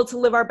we're able to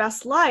live our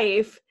best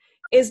life,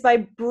 is by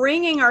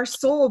bringing our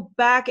soul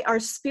back, our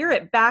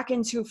spirit back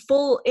into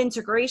full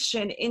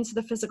integration into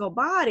the physical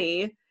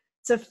body,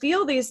 to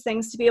feel these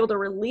things, to be able to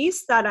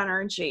release that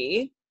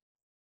energy,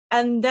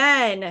 and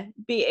then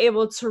be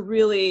able to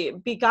really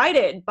be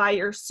guided by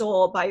your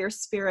soul, by your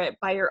spirit,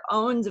 by your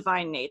own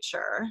divine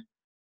nature.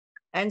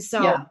 And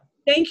so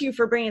thank you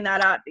for bringing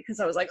that up, because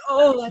I was like,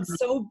 oh, that's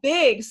so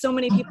big. So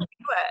many people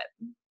do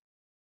it.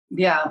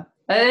 Yeah,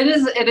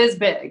 it is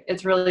big.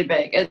 It's really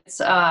big.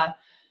 It's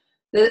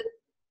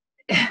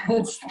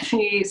it's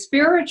the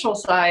spiritual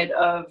side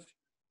of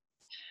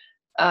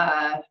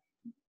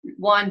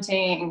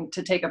wanting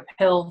to take a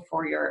pill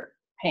for your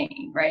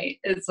pain, right?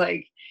 It's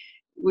like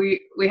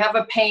we have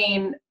a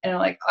pain and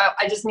like,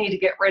 I just need to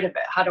get rid of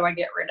it. How do I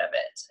get rid of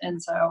it?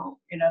 And so,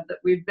 that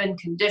we've been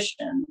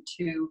conditioned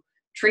to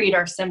treat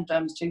our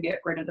symptoms to get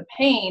rid of the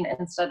pain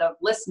instead of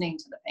listening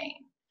to the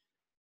pain.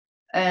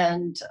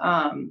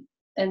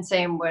 And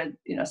same with,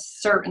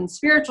 certain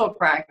spiritual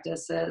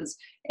practices.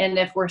 And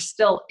if we're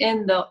still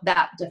in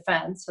that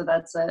defense, so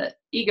that's a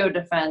ego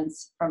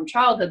defense from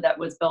childhood that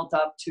was built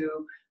up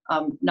to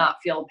not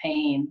feel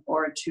pain,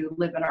 or to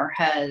live in our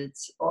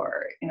heads,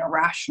 or,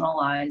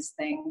 rationalize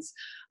things,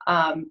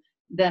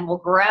 then we'll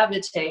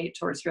gravitate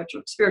towards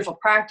spiritual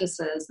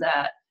practices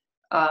that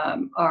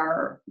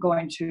are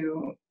going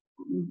to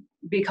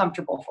be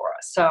comfortable for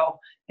us. So,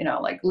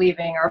 like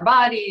leaving our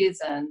bodies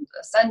and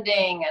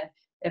ascending, and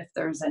if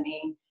there's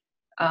any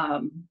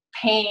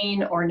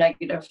pain or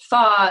negative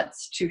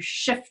thoughts, to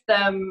shift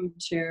them,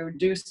 to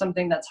do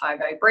something that's high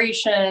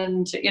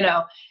vibration, to,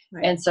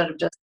 right, instead of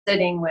just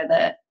sitting with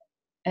it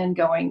and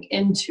going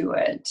into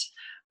it.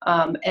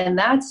 And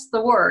that's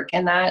the work.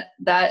 And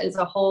that is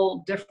a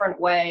whole different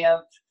way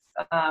of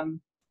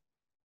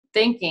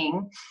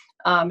thinking.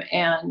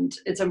 And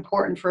it's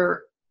important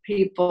for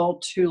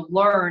people to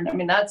learn. I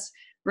mean, that's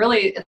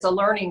really, it's a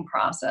learning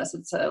process.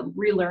 It's a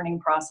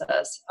relearning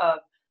process of,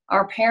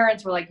 our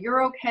parents were like,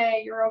 you're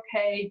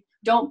okay,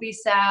 don't be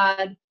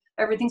sad,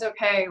 everything's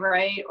okay,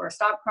 right? Or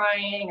stop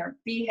crying, or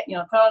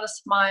put on a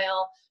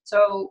smile.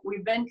 So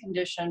we've been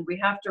conditioned. We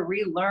have to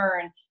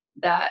relearn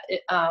that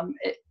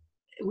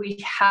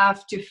we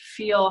have to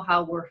feel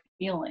how we're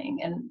feeling.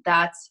 And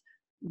that's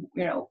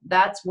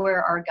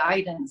where our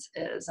guidance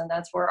is. And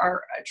that's where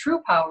our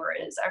true power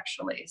is,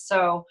 actually.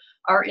 So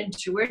our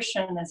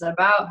intuition is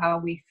about how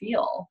we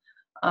feel.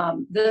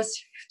 This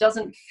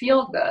doesn't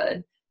feel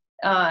good.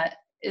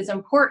 Is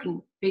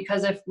important,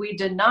 because if we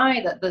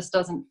deny that this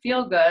doesn't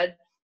feel good,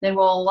 then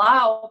we'll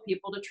allow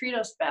people to treat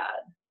us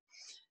bad.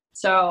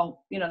 So,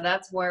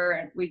 that's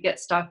where we get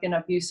stuck in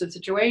abusive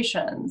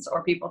situations,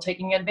 or people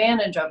taking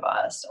advantage of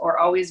us, or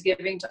always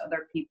giving to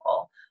other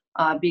people,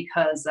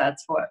 because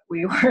that's what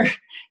we were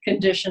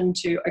conditioned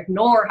to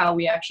ignore, how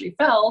we actually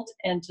felt,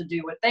 and to do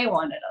what they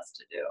wanted us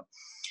to do.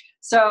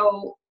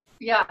 So,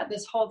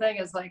 this whole thing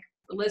is like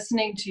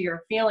listening to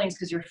your feelings,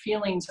 because your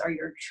feelings are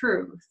your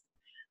truth.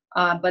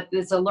 But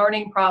it's a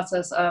learning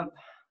process of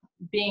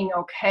being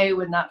okay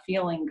with not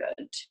feeling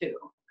good too.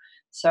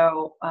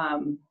 So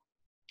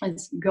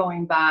it's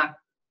going back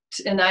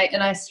and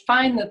I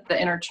find that the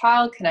inner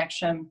child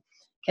connection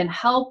can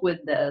help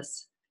with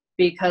this,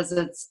 because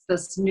it's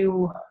this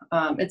new,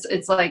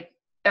 it's like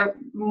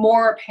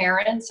more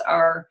parents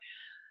are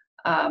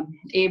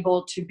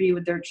able to be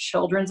with their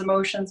children's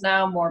emotions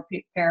now. More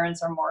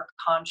parents are more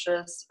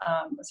conscious,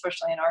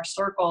 especially in our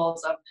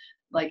circles, of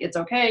like, it's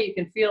okay, you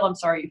can feel, I'm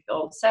sorry you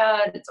feel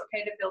sad, it's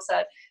okay to feel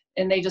sad.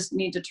 And they just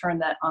need to turn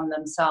that on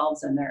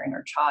themselves and their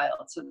inner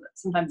child. So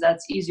sometimes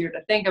that's easier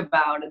to think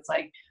about. It's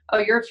like, oh,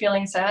 you're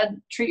feeling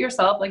sad, treat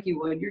yourself like you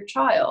would your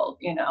child,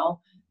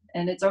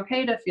 and it's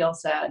okay to feel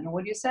sad. And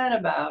what are you sad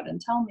about?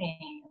 And tell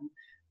me.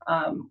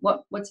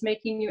 what's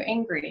making you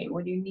angry?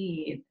 What do you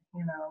need?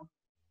 You know?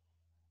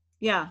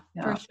 Yeah,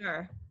 for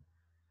sure.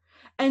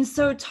 And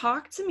so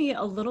talk to me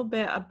a little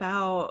bit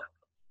about,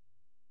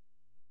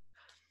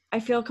 I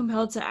feel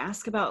compelled to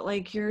ask about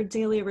like your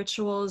daily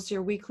rituals,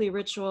 your weekly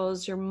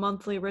rituals, your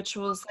monthly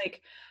rituals.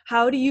 Like,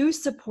 how do you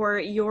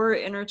support your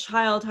inner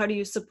child? How do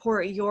you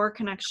support your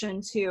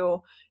connection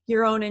to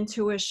your own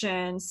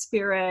intuition,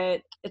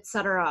 spirit,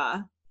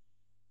 etc.?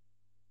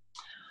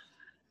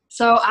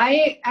 So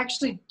I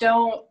actually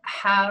don't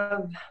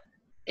have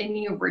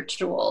any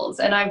rituals,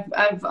 and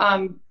I've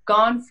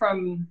gone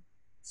from,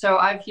 so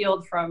I've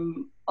healed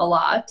from a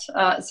lot.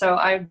 So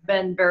I've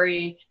been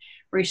very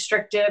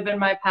restrictive in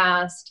my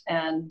past,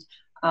 and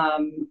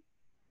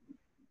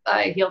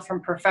I healed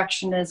from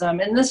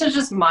perfectionism. And this is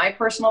just my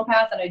personal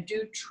path, and I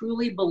do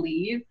truly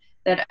believe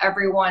that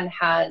everyone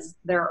has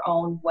their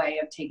own way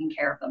of taking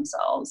care of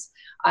themselves.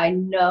 I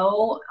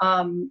know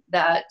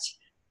that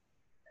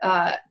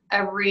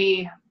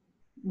everyone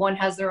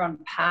has their own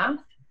path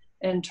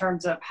in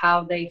terms of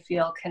how they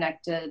feel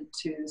connected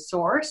to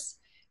source.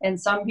 And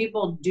some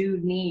people do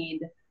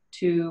need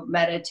to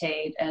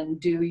meditate and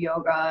do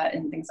yoga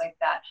and things like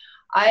that.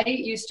 I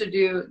used to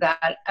do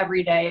that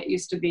every day. It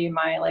used to be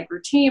my like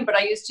routine, but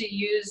I used to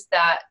use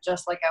that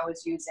just like I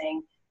was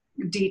using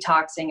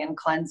detoxing and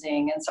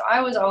cleansing. And so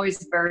I was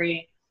always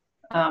very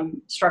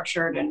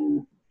structured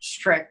and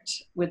strict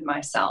with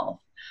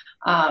myself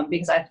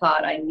because I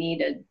thought I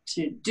needed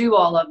to do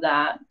all of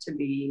that to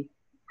be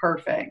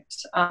perfect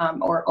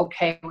or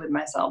okay with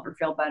myself or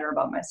feel better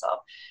about myself.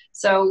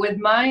 So with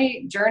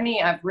my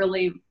journey, I've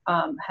really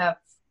have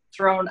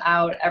thrown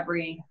out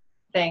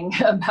everything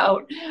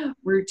about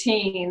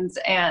routines,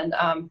 and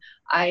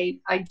I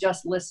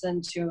just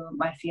listen to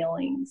my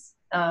feelings,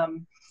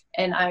 and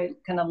I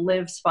kind of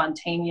live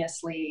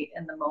spontaneously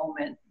in the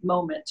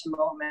moment to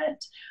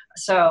moment.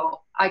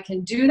 So I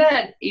can do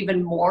that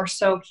even more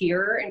so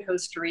here in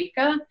Costa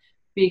Rica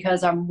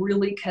because I'm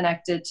really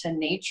connected to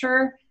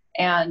nature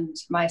and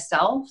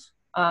myself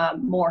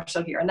more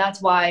so here. And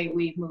that's why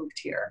we moved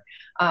here.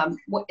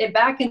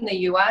 Back in the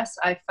US,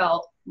 I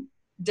felt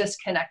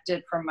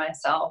disconnected from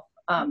myself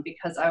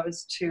because I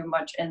was too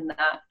much in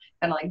that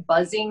kind of like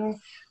buzzing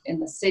in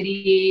the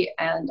city,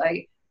 and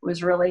I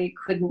was really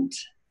couldn't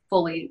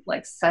fully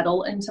like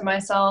settle into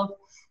myself.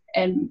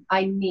 And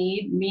I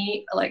need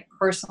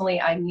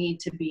personally, I need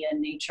to be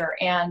in nature,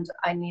 and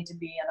I need to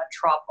be in a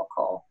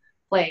tropical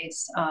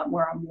place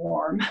where I'm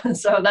warm.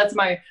 So that's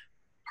my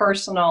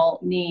personal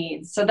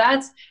needs. So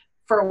that's,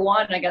 for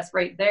one, I guess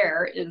right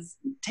there is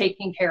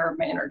taking care of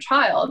my inner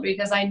child,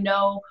 because I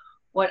know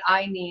what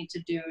I need to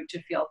do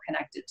to feel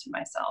connected to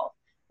myself,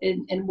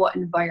 in what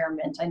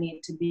environment I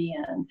need to be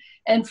in.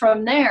 And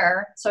from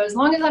there, so as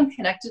long as I'm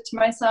connected to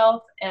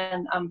myself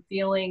and I'm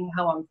feeling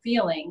how I'm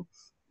feeling,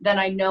 then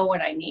I know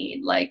what I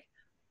need. Like,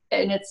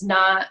 and it's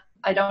not,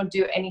 I don't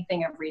do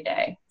anything every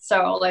day.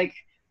 So like,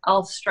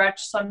 I'll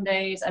stretch some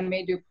days. I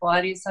may do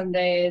Pilates some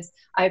days.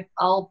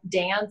 I'll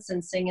dance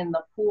and sing in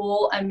the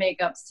pool and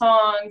make up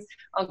songs.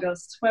 I'll go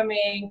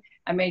swimming.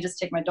 I may just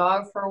take my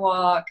dog for a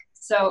walk.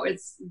 So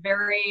it's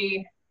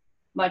very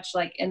much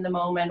like in the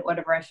moment,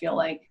 whatever I feel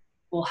like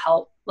will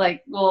help,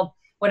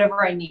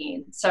 whatever I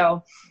need.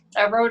 So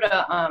I wrote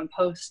a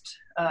post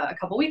a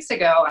couple weeks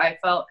ago. I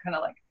felt kind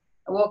of like,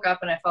 I woke up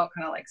and I felt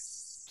kind of like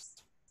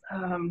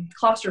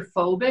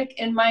claustrophobic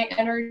in my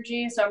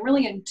energy. So I'm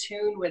really in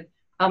tune with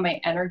how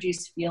my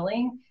energy's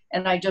feeling,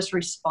 and I just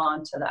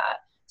respond to that.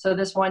 So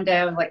this one day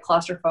I was like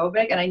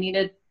claustrophobic, and I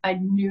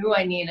knew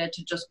I needed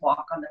to just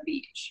walk on the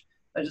beach.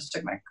 I just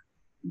took my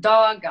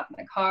dog, got in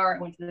the car,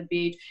 and went to the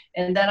beach,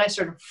 and then I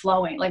started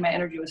flowing, like my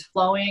energy was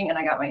flowing, and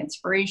I got my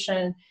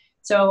inspiration.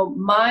 So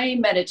my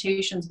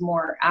meditation's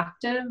more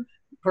active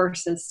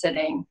versus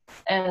sitting,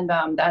 and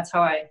that's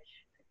how I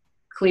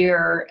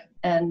clear,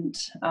 and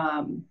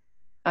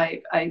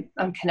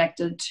I'm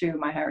connected to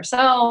my higher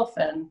self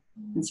and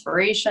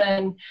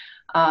inspiration.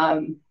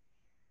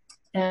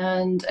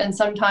 And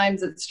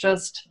sometimes it's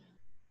just,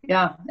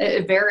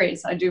 it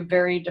varies. I do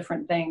very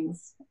different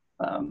things.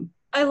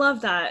 I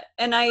love that.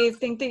 And I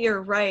think that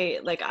you're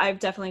right. Like, I've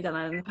definitely done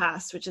that in the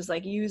past, which is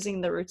like using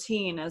the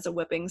routine as a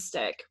whipping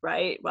stick,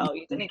 right? Well,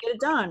 you didn't get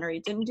it done, or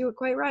you didn't do it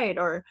quite right,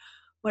 or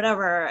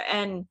whatever.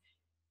 And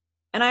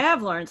I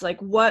have learned like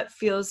what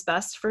feels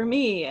best for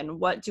me, and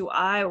what do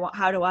I want,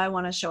 how do I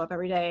want to show up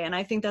every day. And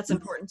I think that's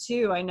important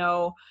too. I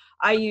know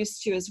I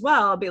used to as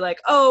well be like,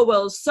 oh,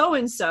 well,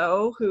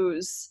 so-and-so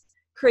who's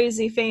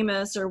crazy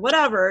famous or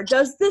whatever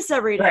does this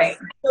every day. Right.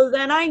 So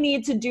then I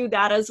need to do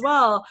that as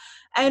well.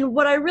 And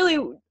what I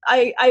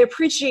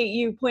appreciate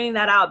you pointing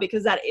that out,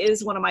 because that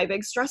is one of my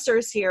big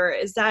stressors here,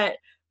 is that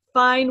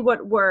find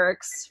what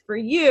works for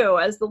you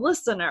as the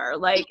listener.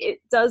 Like, it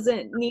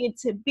doesn't need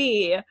to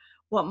be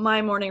what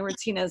my morning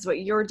routine is,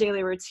 what your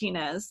daily routine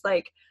is.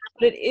 Like,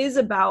 but it is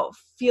about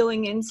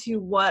feeling into,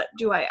 what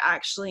do I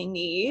actually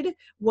need?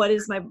 What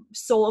is my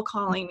soul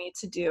calling me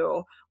to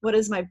do? What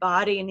does my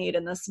body need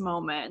in this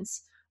moment?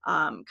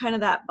 Kind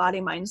of that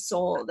body, mind,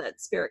 soul, that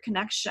spirit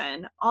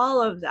connection,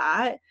 all of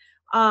that.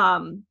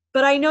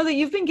 but I know that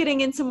you've been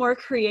getting into more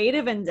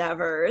creative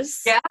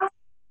endeavors. Yeah.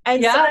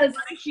 And yes. so I want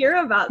to hear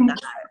about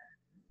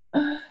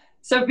that.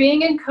 So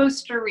being in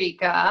Costa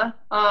Rica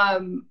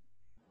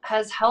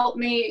has helped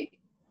me,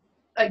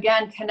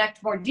 again,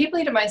 connect more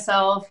deeply to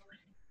myself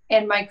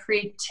and my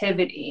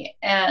creativity.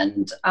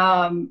 And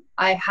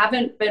I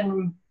haven't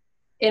been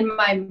in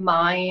my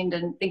mind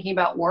and thinking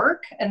about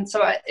work. And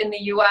so in the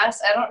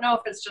US, I don't know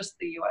if it's just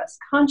the US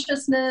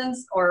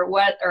consciousness or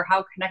what, or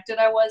how connected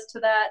I was to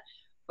that.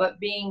 But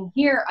being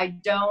here, I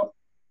don't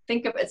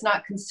think of it's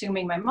not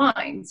consuming my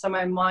mind. So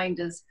my mind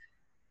is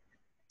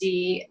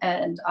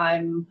and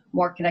I'm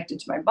more connected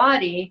to my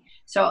body.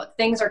 So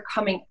things are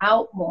coming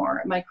out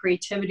more. My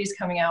creativity is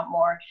coming out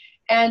more.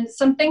 And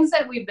some things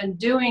that we've been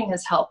doing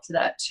has helped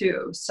that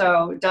too.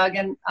 So Doug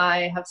and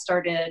I have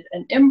started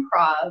an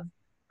improv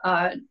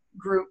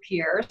group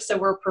here. So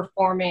we're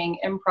performing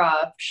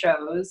improv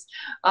shows.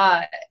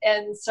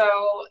 And so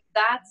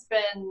that's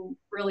been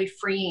really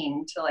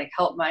freeing to like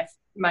help my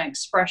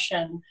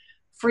expression,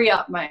 free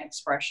up my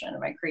expression and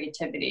my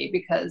creativity,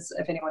 because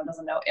if anyone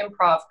doesn't know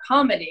improv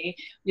comedy,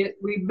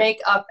 we make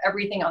up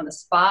everything on the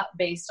spot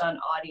based on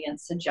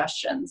audience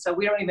suggestions. So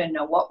we don't even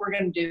know what we're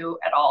going to do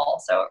at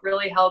all. So it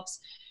really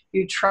helps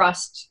you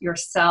trust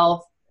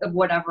yourself of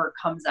whatever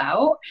comes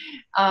out,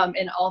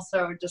 and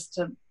also just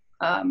to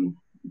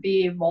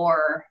be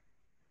more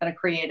kind of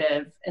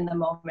creative in the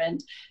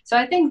moment. So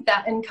I think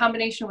that in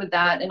combination with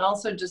that, and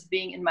also just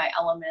being in my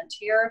element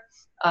here,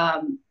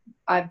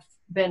 I've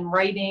been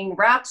writing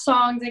rap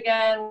songs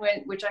again,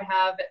 which I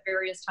have at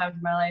various times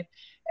in my life,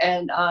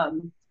 and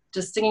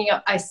just singing.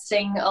 I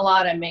sing a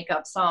lot. I make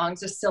up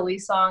songs, just silly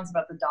songs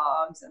about the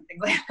dogs and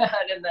things like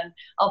that. And then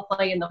I'll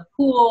play in the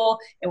pool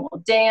and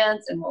we'll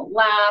dance and we'll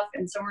laugh.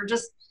 And so we're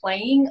just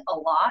playing a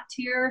lot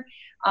here.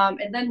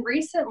 And then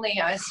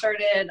recently I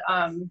started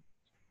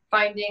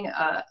finding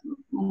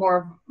more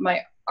of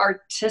my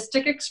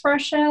artistic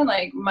expression.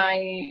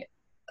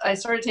 I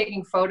started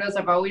taking photos.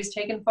 I've always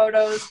taken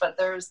photos, but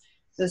there's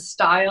this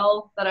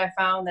style that I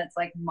found that's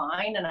like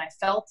mine, and I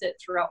felt it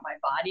throughout my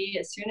body.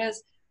 As soon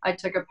as I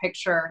took a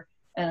picture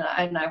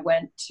and I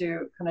went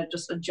to kind of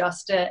just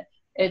adjust it,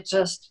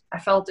 I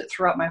felt it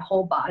throughout my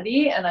whole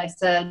body. And I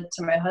said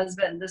to my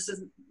husband, this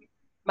is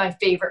my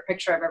favorite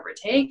picture I've ever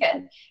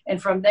taken.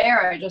 And from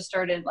there, I just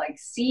started like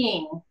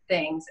seeing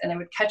things, and it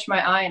would catch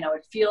my eye and I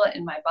would feel it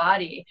in my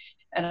body,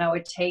 and I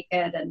would take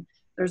it. And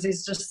there's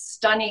these just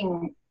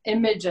stunning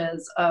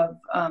images of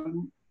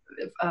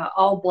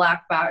all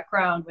Black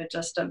background with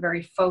just a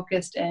very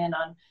focused in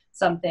on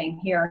something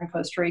here in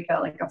Costa Rica,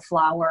 like a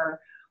flower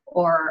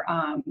or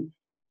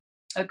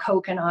a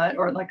coconut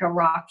or like a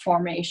rock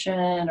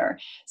formation. Or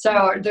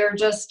so they're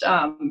just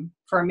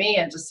for me,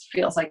 it just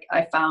feels like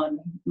I found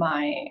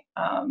my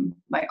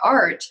my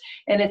art.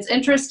 And it's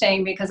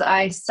interesting because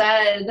I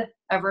said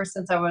ever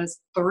since I was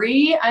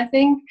 3, I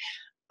think,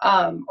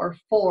 or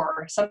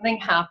 4, something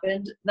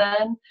happened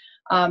then,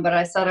 but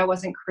I said I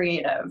wasn't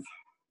creative,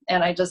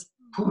 and I just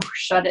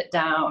shut it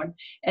down.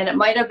 And it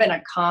might have been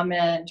a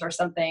comment or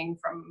something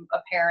from a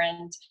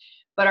parent,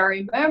 but I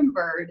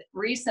remembered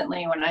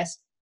recently when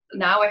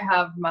now I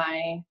have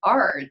my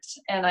art,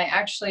 and I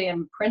actually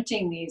am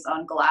printing these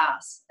on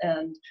glass,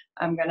 and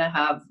I'm going to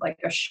have like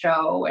a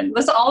show, and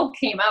this all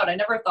came out. I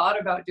never thought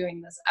about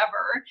doing this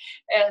ever,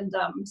 and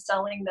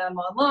selling them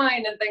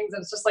online and things.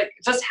 It's just like,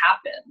 it just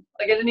happened.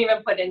 Like I didn't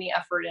even put any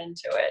effort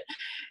into it.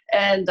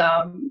 And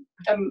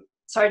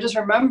so I just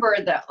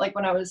remembered that like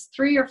when I was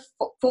 3 or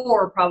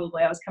 4,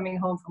 probably, I was coming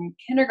home from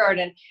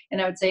kindergarten, and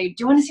I would say, do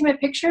you want to see my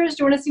pictures?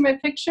 Do you want to see my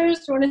pictures?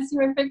 Do you want to see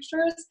my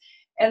pictures?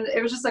 And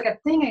it was just like a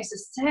thing I used to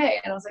say.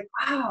 And I was like,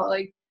 wow,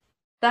 like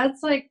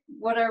that's like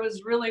what I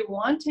was really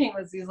wanting,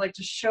 was these like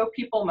to show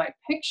people my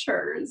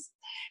pictures.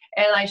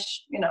 And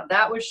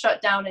that was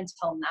shut down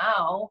until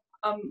now.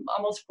 I'm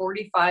almost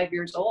 45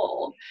 years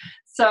old.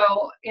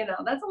 So,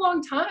 that's a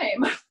long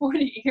time,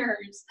 40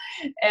 years.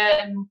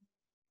 And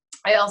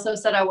I also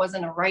said I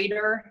wasn't a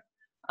writer,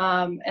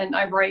 and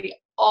I write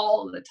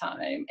all the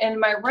time. And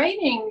my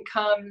writing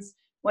comes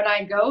when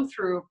I go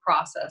through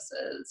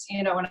processes,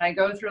 when I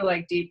go through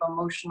like deep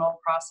emotional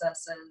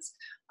processes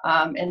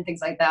and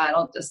things like that,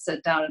 I'll just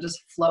sit down and just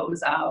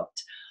flows out.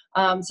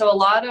 So a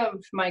lot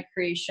of my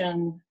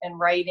creation and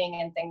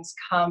writing and things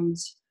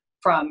comes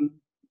from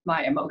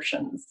my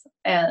emotions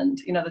and,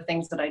 the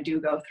things that I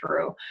do go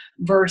through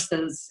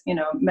versus,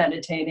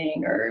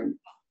 meditating or,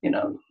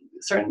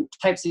 certain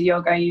types of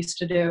yoga I used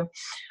to do.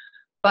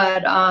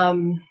 But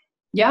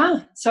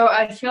so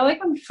I feel like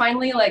I'm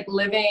finally like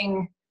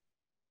living,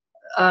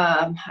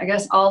 I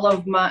guess all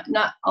of my,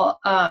 not all,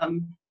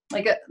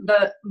 like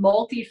the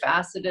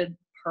multifaceted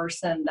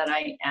person that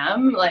I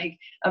am. Like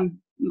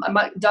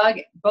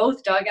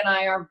both Doug and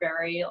I are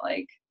very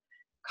like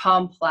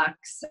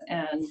complex,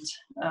 and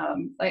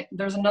like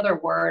there's another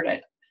word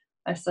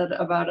I said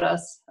about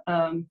us,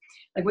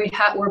 like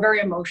we're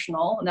very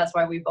emotional, and that's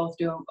why we both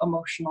do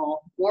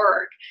emotional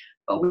work,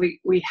 but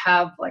we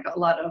have like a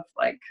lot of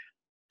like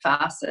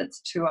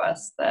facets to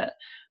us that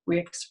we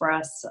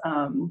express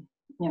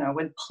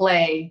with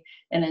play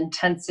and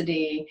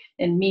intensity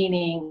and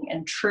meaning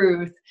and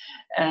truth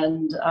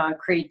and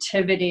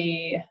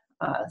creativity.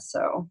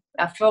 So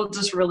I feel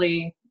just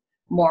really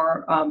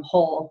more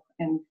whole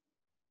and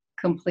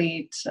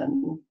complete,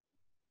 and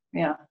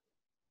yeah.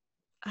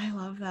 I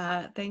love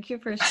that. Thank you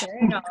for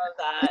sharing all of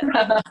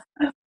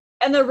that.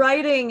 And the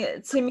writing,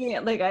 to me,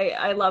 like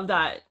I love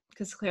that,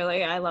 because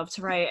clearly I love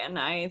to write and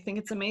I think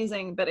it's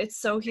amazing, but it's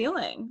so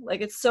healing.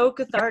 Like it's so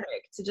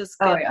cathartic to just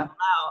get it all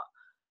out.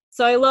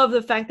 So I love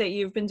the fact that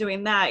you've been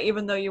doing that,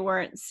 even though you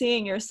weren't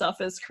seeing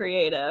yourself as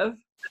creative,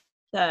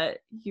 that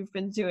you've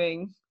been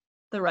doing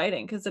the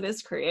writing, because it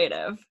is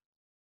creative.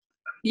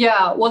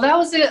 Yeah, well, that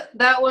was it.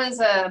 That was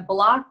a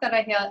block that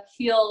I had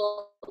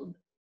healed,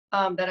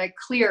 that I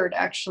cleared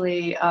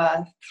actually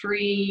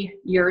 3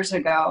 years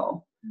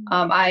ago.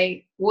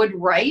 I would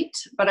write,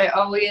 but I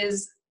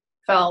always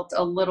felt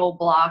a little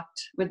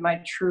blocked with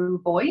my true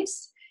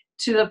voice,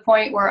 to the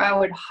point where I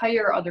would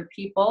hire other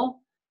people.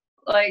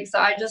 So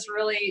I just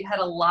really had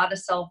a lot of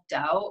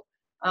self-doubt.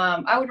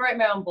 I would write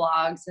my own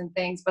blogs and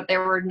things, but they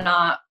were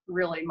not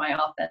really my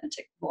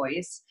authentic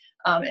voice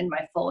and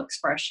my full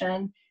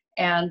expression.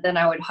 And then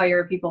I would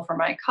hire people for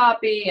my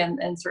copy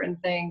and certain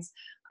things.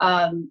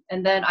 And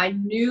then I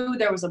knew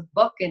there was a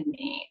book in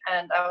me,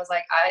 and I was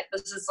like,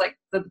 this is like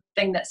the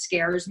thing that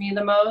scares me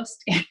the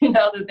most.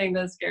 The thing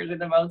that scares me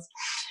the most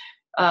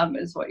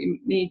is what you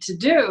need to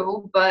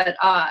do. But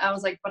I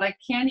was like, but I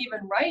can't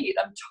even write.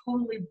 I'm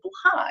totally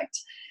blocked.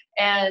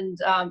 And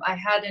I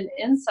had an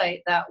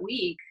insight that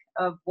week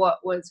of what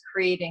was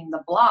creating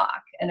the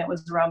block, and it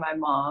was around my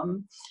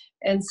mom.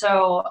 And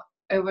so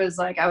it was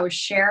like I was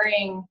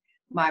sharing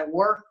my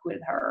work with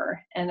her,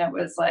 and it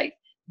was like,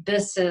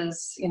 this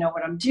is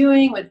what I'm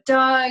doing with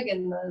Doug,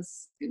 and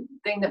this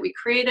thing that we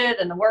created,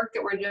 and the work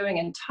that we're doing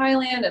in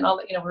Thailand, and all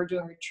that, we're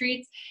doing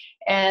retreats.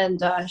 And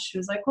she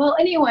was like, well,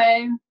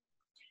 anyway.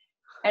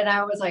 And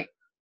I was like,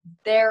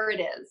 there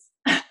it is.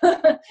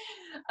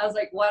 I was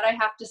like, what I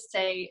have to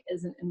say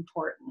isn't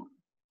important.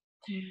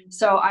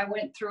 So I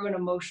went through an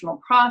emotional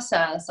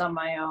process on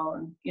my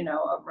own,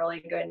 of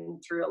really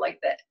going through like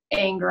the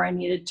anger I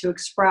needed to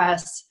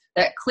express,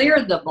 that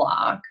cleared the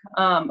block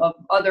of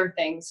other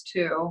things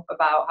too,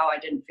 about how I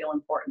didn't feel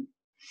important.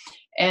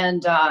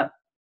 And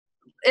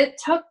it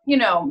took,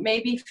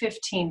 maybe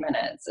 15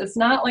 minutes. It's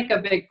not like a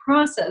big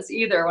process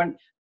either.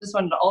 Just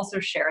wanted to also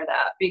share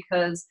that,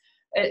 because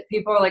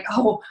people are like,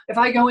 oh, if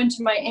I go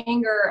into my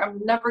anger,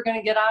 I'm never going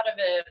to get out of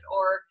it.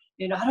 Or,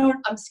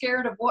 I'm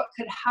scared of what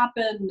could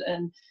happen.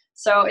 And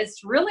so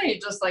it's really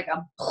just like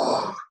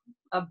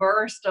a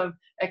burst of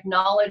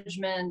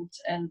acknowledgement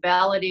and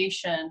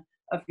validation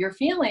of your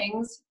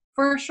feelings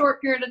for a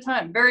short period of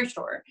time, very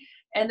short.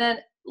 And then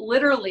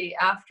literally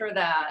after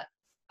that,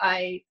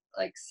 I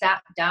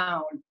sat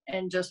down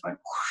and just went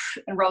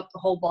whoosh, and wrote the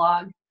whole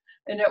blog.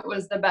 And it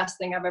was the best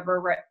thing I've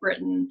ever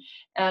written.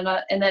 And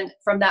then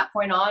from that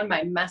point on,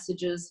 my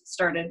messages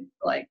started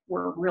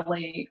were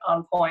really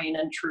on point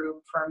and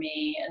true for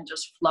me and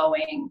just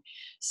flowing.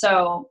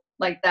 So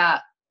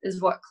that is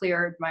what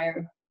cleared my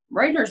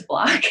writer's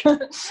block.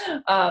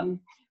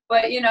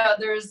 But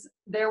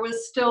there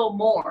was still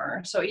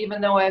more. So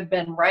even though I've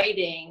been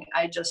writing,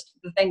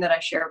 the thing that I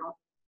shared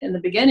in the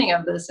beginning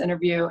of this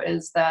interview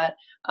is that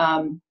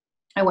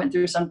I went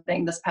through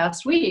something this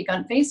past week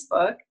on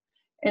Facebook.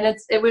 And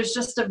it was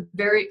just a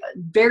very,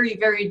 very,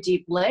 very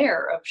deep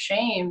layer of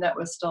shame that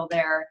was still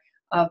there,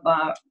 of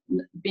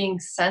being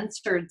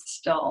censored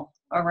still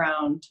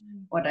around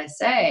what I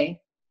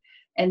say.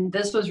 And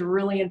this was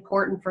really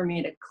important for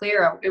me to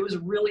clear out. It was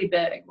really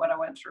big what I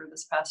went through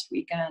this past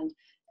weekend.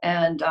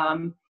 And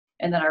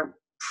then I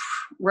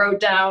wrote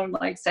down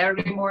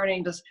Saturday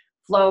morning, just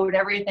flowed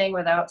everything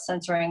without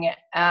censoring it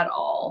at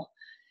all.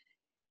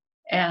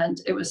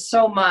 And it was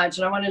so much.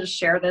 And I wanted to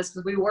share this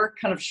because we work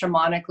kind of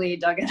shamanically,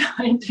 Doug and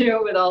I do,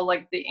 with all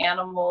the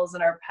animals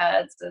and our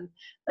pets. And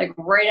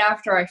right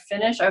after I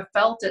finished, I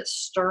felt it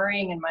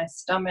stirring in my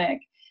stomach,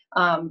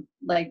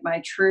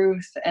 my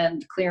truth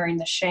and clearing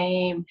the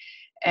shame.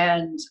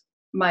 And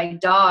my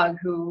dog,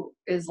 who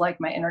is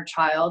my inner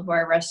child, who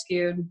I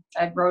rescued,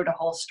 I wrote a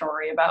whole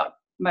story about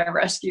my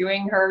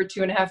rescuing her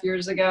 2.5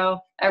 years ago.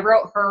 I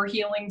wrote her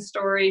healing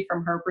story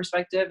from her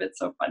perspective. It's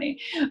so funny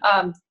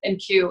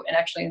and cute and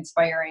actually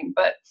inspiring.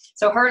 But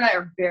so her and I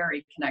are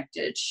very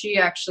connected. She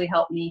actually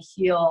helped me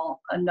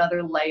heal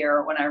another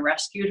layer. When I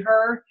rescued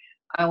her,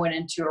 I went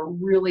into a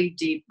really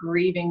deep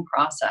grieving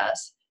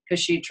process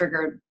because she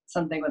triggered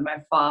something with my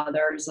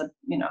father's,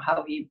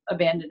 how he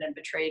abandoned and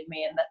betrayed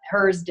me, and that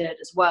hers did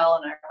as well.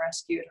 And I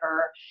rescued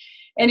her.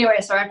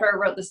 Anyway, so after I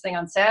wrote this thing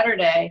on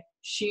Saturday,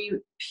 she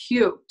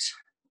puked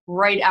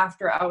right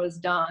after I was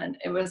done.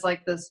 It was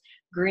this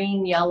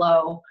green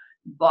yellow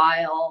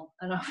bile,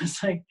 and I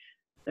was like,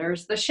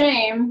 there's the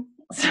shame.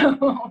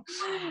 So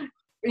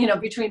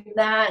between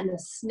that and the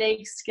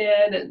snake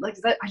skin, and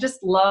I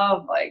just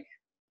love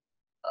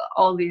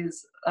all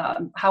these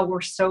how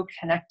we're so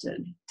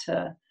connected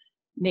to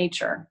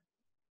nature.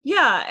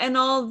 Yeah, and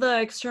all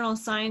the external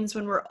signs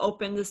when we're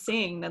open to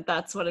seeing that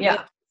that's what it is.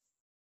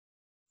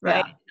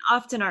 right? Yeah.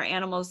 Often our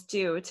animals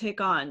do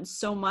take on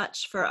so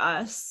much for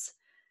us.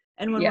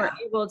 And when we're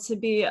Yeah. able to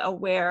be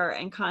aware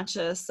and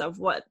conscious of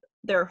what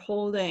they're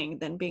holding,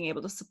 then being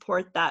able to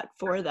support that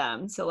for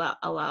them to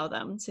allow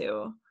them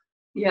to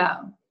Yeah.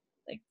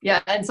 like,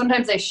 Yeah. And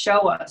sometimes they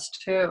show us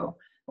too,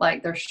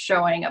 like they're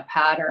showing a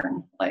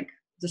pattern, like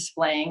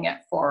displaying it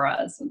for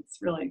us.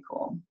 It's really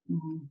cool.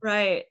 Mhm.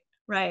 right,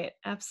 right,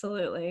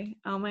 absolutely.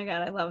 Oh my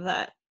God, I love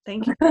that.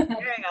 Thank you for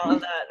sharing all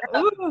of that.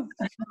 Ooh,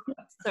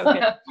 so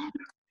good.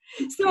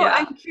 So Yeah.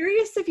 I'm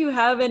curious if you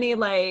have any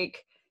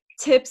like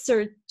tips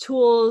or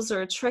tools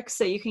or tricks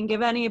that you can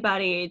give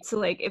anybody to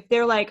like if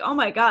they're like, oh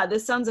my God,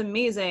 this sounds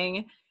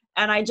amazing.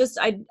 And I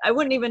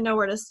wouldn't even know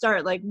where to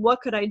start. Like, what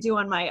could I do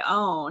on my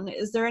own?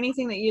 Is there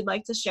anything that you'd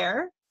like to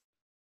share?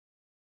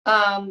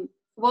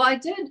 Well, I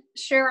did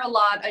share a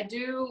lot.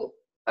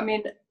 I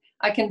mean,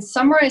 I can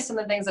summarize some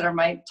of the things that are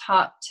my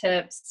top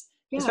tips,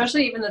 Yeah.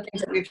 especially even the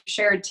things that we've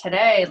shared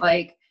today,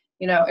 like,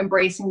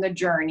 embracing the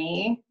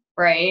journey,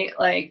 right?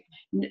 Like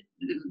n-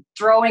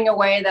 throwing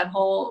away that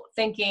whole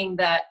thinking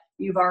that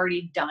you've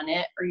already done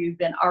it or you've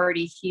been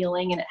already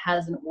healing and it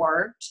hasn't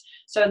worked.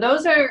 So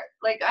those are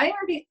like, I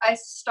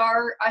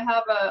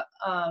have a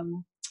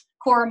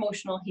core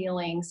emotional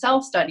healing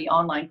self-study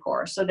online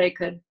course. So they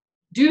could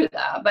do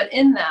that. But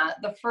in that,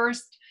 the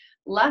first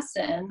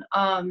lesson,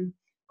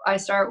 I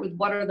start with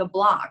what are the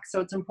blocks. So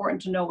it's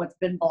important to know what's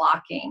been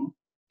blocking,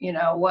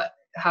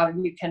 how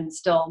you can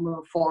still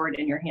move forward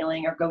in your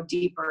healing or go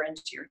deeper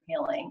into your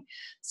healing.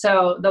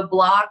 So the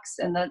blocks,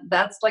 and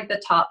that's like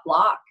the top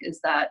block, is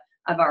that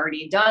I've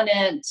already done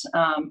it,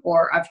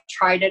 or I've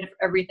tried it,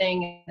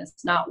 everything, and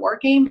it's not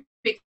working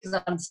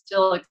because I'm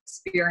still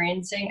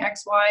experiencing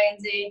X, Y, and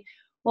Z.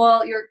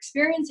 Well, you're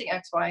experiencing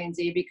X, Y, and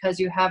Z because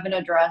you haven't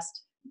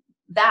addressed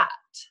that,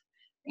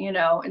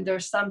 and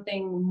there's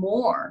something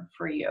more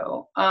for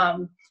you.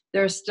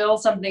 There's still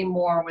something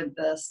more with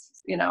this,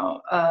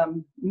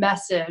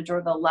 message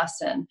or the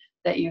lesson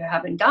that you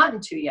haven't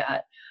gotten to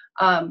yet.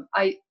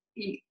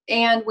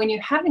 And when you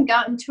haven't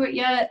gotten to it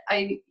yet,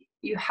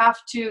 you have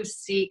to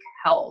seek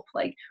help.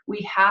 Like, we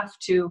have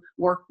to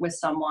work with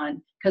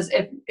someone, because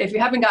if you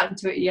haven't gotten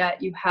to it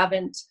yet, you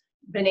haven't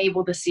been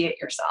able to see it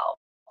yourself.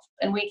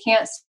 And we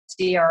can't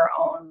see our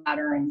own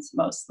patterns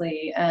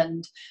mostly.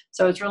 And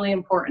so it's really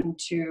important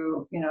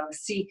to,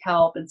 seek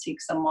help and seek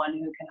someone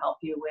who can help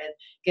you with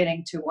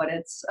getting to what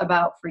it's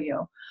about for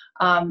you.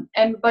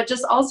 But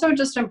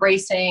just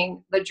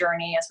embracing the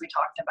journey, as we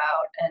talked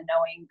about, and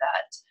knowing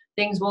that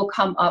things will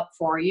come up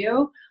for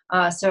you.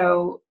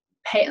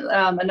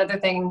 Another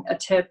thing, a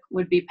tip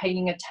would be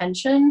paying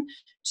attention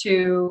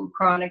to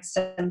chronic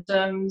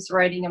symptoms,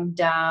 writing them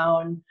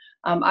down.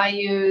 I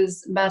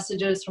use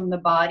Messages from the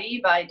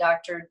Body by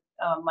Dr.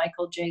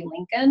 Michael J.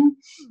 Lincoln.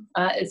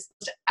 It's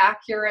an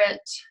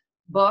accurate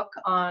book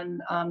on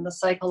the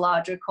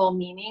psychological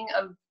meaning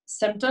of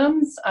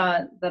symptoms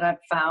that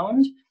I've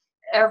found.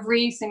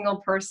 Every single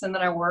person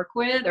that I work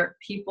with or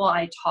people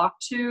I talk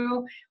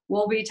to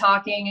will be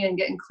talking and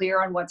getting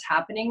clear on what's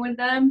happening with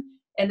them.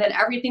 And then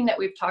everything that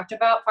we've talked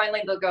about,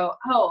 finally they'll go,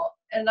 oh,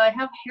 and I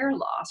have hair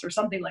loss or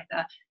something like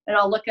that. And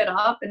I'll look it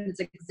up and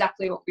it's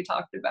exactly what we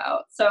talked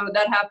about. So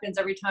that happens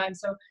every time.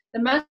 So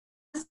the message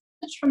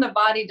from the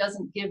body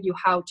doesn't give you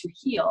how to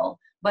heal,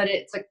 but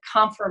it's a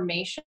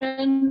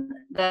confirmation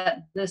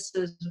that this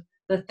is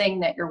the thing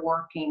that you're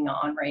working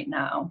on right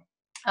now.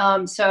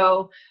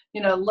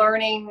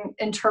 Learning,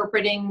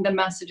 interpreting the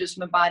messages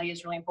from the body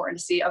is really important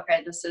to see,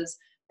 okay, this is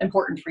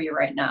important for you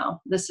right now.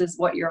 This is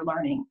what you're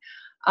learning.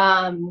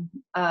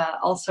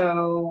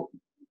 Also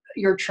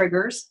your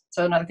triggers.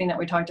 So another thing that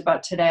we talked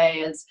about today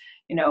is,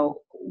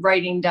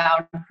 writing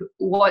down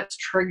what's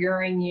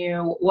triggering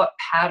you, what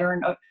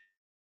pattern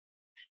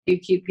you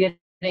keep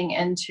getting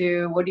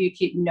into, what do you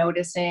keep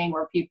noticing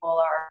where people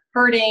are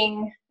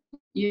hurting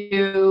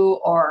you,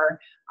 or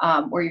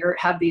where you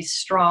have these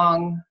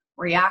strong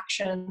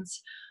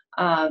reactions.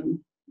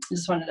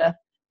 Just wanted to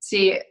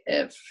see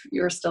if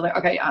you're still there.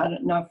 Okay, I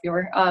don't know if you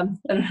were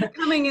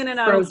Coming in and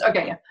out. Froze.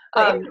 Okay, yeah.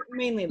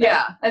 Mainly there.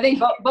 Yeah, I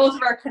think both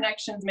of our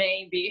connections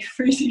may be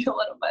freezing a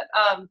little bit.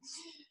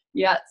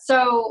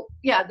 So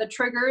the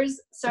triggers.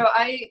 So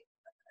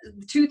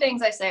two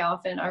things I say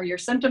often are your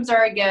symptoms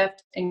are a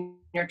gift and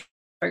your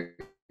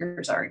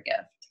triggers are a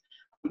gift,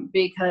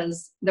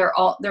 because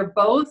they're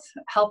both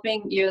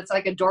helping you. It's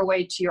like a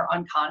doorway to your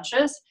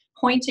unconscious,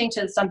 pointing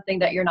to something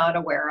that you're not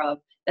aware of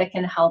that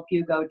can help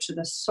you go to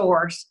the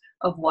source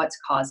of what's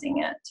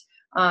causing it.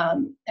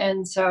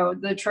 And so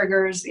the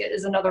triggers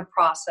is another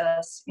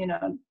process,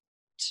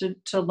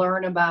 to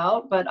learn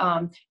about, but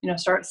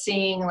start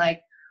seeing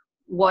like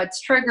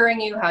what's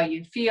triggering you, how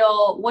you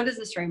feel, what does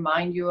this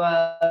remind you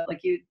of?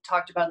 Like you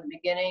talked about in the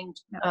beginning,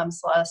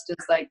 Celeste,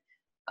 is like,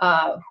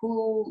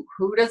 who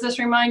does this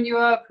remind you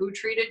of? Who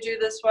treated you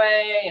this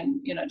way?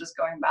 And, just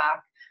going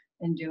back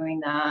and doing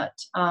that.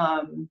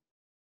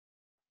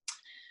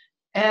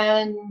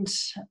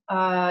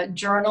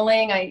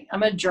 Journaling.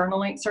 I'm a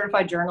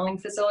certified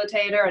journaling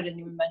facilitator. I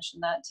didn't even mention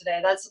that today.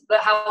 That's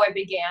how I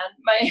began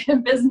my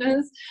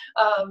business.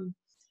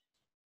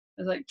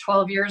 was like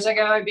 12 years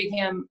ago, I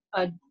became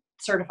a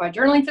certified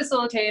journaling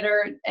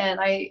facilitator, and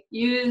I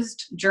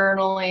used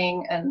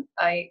journaling, and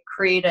I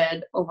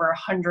created over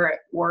 100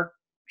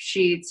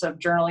 worksheets of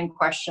journaling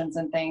questions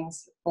and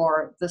things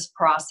for this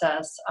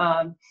process.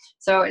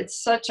 So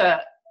it's such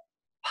a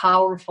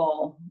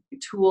powerful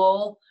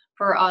tool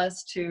for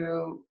us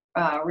to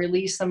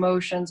release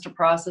emotions, to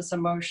process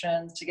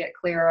emotions, to get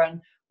clear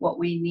on what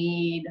we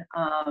need,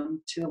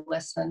 to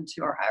listen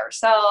to our higher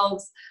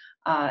selves,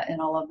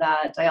 and all of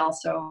that. I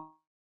also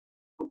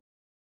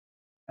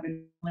have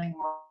a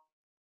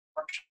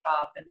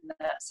workshop in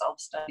that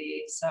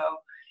self-study. So,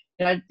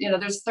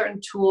 there's certain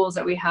tools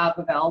that we have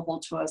available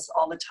to us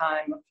all the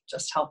time,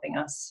 just helping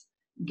us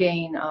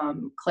gain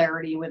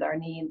clarity with our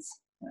needs.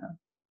 Yeah.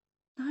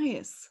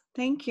 Nice.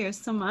 Thank you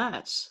so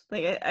much.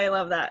 Like, I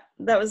love that.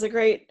 It was a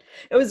great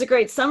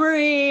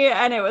summary.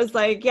 And it was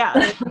like, yeah,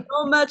 there's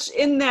so much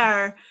in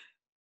there,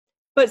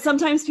 but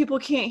sometimes people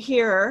can't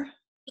hear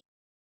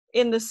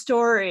in the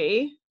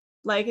story,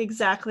 like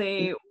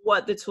exactly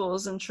what the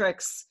tools and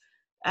tricks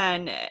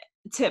and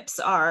tips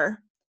are.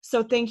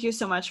 So thank you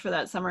so much for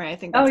that summary. I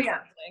think that's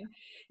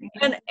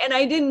amazing. And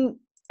I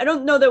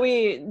don't know that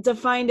we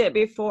defined it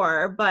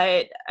before,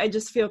 but I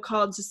just feel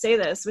called to say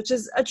this, which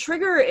is a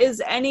trigger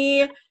is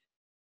any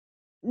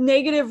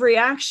negative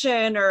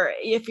reaction, or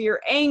if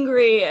you're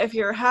angry, if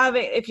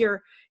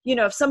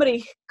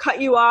somebody cut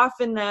you off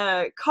in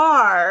the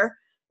car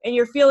and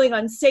you're feeling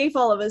unsafe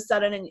all of a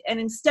sudden, and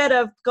instead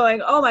of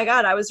going, oh my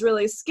God, I was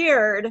really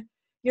scared,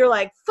 you're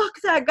like, fuck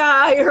that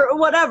guy or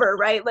whatever,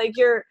 right? Like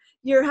you're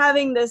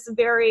having this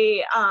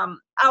very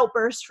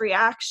outburst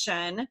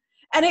reaction.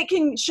 And it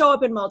can show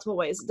up in multiple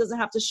ways. It doesn't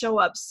have to show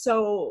up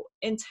so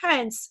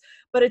intense,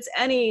 but it's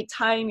any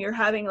time you're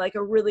having like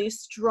a really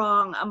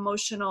strong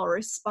emotional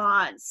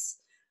response.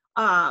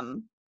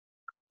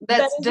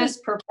 That's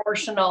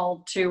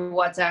disproportional to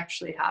what's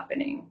actually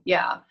happening.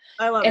 Yeah.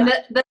 I love and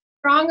that. The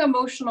strong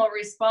emotional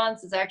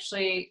response is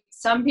actually,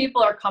 some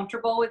people are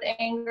comfortable with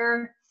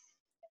anger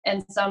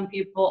and some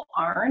people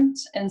aren't.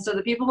 And so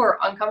the people who are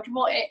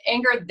uncomfortable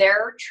anger,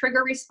 their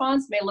trigger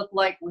response may look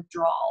like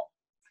withdrawal,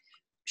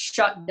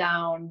 shut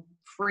down,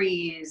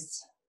 freeze.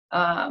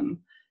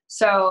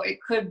 So it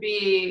could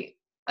be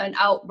an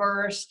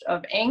outburst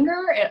of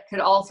anger. It could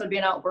also be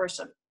an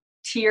outburst of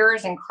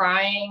tears and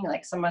crying.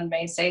 Like someone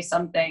may say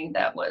something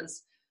that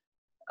was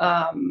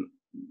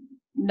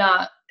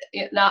not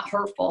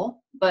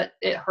hurtful, but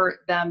it hurt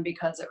them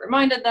because it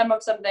reminded them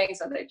of something.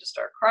 So they just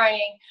start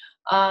crying,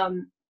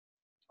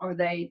 or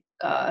they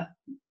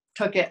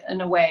took it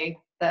in a way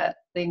that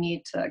they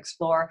need to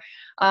explore.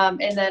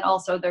 And then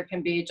also there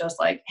can be just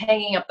like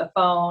hanging up the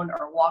phone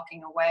or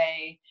walking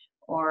away,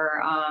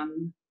 or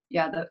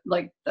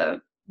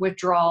the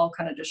withdrawal,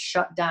 kind of just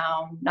shut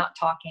down, not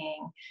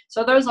talking.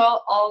 So those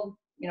all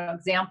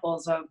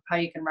examples of how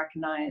you can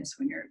recognize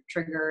when you're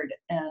triggered.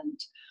 And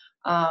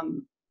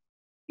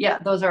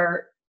those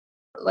are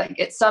like,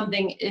 it's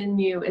something in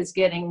you is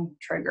getting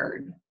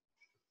triggered.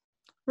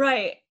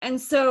 Right. And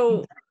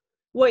so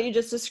what you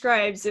just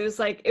described,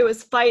 it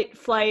was fight,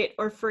 flight,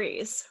 or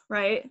freeze,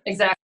 right?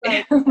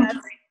 Exactly.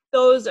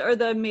 Those are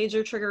the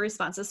major trigger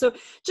responses. So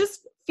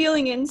just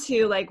feeling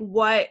into like,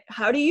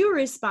 how do you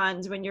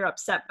respond when you're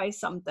upset by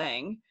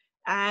something?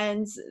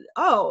 And,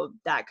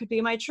 that could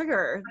be my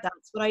trigger.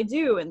 That's what I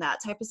do in that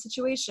type of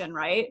situation,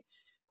 right?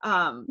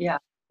 Yeah.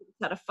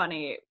 It's not a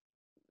funny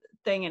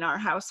thing in our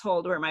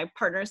household where my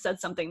partner said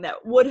something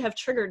that would have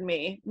triggered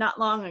me not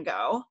long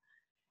ago.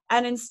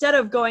 And instead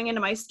of going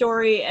into my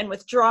story and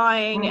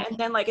withdrawing and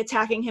then like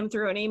attacking him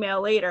through an email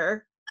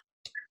later,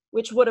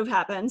 which would have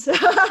happened,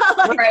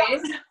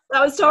 right.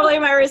 That was totally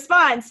my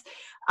response.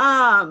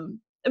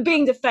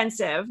 Being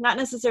defensive, not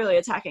necessarily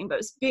attacking,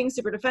 but being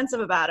super defensive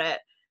about it.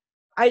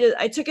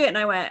 I took it and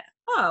I went,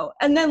 oh.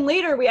 And then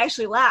later we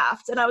actually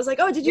laughed. And I was like,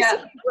 oh, did you see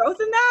the growth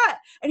in that?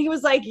 And he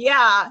was like,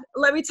 yeah,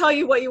 let me tell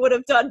you what you would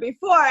have done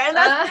before. And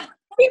that's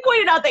he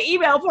pointed out the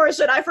email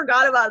portion. I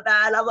forgot about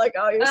that. And I'm like,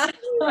 oh, you're totally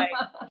right.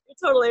 You're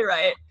totally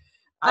right.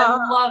 I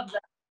love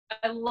that.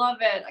 I love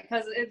it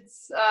because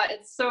it's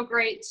so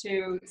great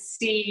to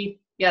see,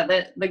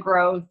 the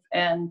growth,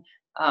 and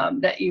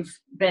that you've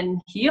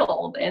been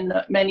healed in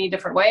many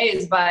different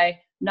ways by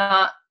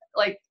not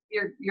like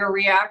your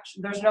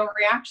reaction. There's no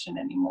reaction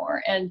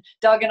anymore. And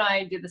Doug and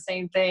I did the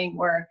same thing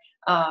where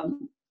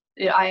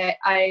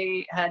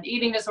I had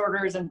eating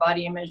disorders and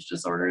body image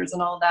disorders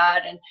and all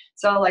that. And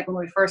so like when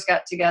we first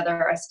got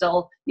together, I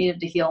still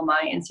needed to heal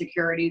my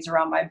insecurities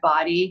around my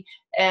body.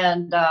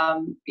 And,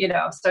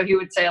 so he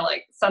would say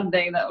like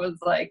something that was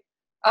like,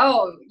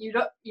 oh,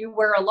 you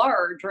wear a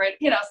large, right?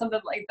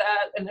 Something like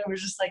that. And it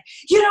was just like,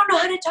 you don't know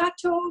how to talk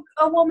to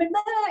a woman,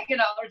 it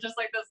was just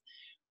like this,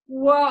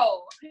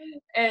 whoa.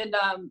 And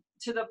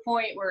to the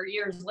point where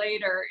years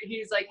later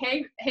he's like,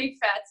 hey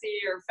fatsy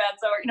or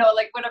fatso,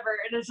 like whatever.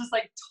 And it's just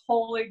like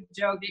totally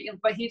joking,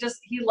 but he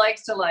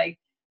likes to like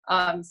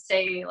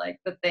say like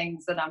the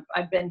things that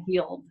I've been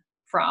healed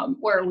from,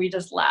 where we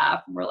just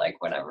laugh and we're like,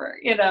 whatever,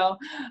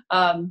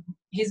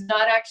 he's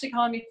not actually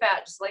calling me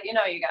fat, just to let you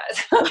know, you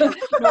guys.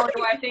 Nor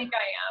do I think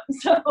I am.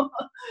 So,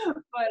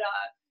 but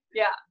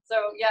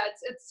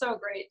it's so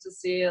great to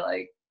see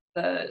like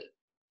the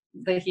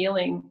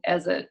healing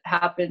as it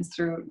happens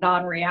through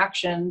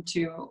non-reaction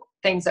to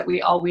things that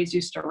we always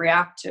used to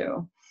react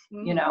to,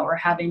 or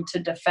having to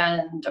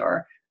defend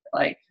or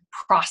like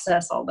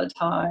process all the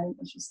time.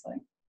 It's just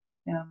like,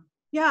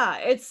 yeah,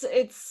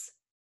 it's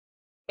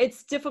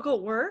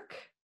difficult work,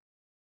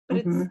 but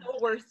it's so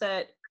worth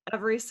it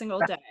every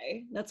single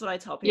day. That's what I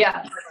tell people.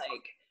 Yeah.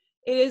 Like,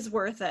 it is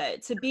worth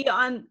it to be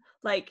on,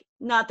 like,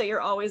 not that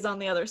you're always on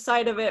the other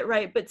side of it,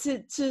 right? But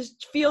to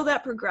feel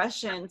that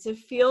progression, to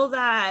feel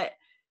that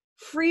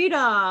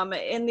freedom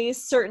in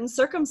these certain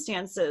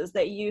circumstances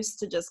that used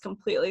to just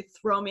completely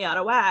throw me out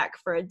of whack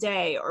for a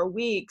day or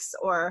weeks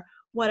or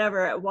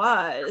whatever it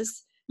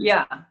was.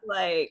 Yeah.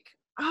 Like,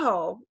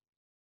 oh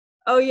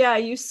yeah,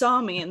 you saw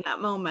me in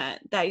that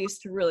moment. That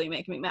used to really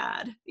make me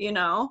mad,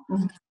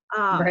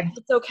 Right.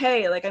 It's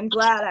okay. Like, I'm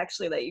glad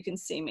actually that you can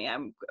see me.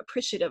 I'm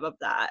appreciative of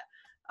that.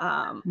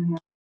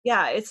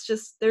 Yeah, it's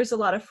just, there's a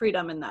lot of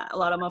freedom in that, a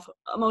lot of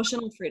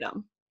emotional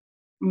freedom.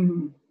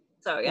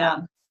 So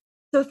yeah.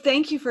 So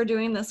thank you for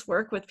doing this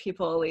work with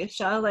people,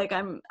 Alicia. Like,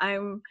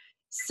 I'm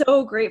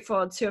so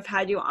grateful to have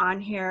had you on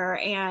here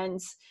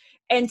and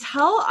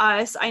tell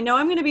us. I know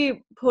I'm going to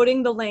be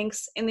putting the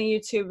links in the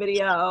YouTube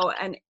video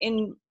and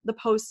in the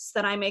posts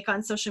that I make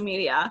on social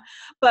media.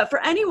 But for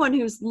anyone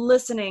who's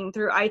listening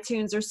through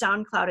iTunes or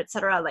SoundCloud,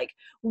 etc., like,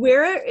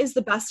 where is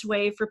the best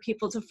way for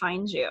people to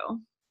find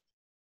you?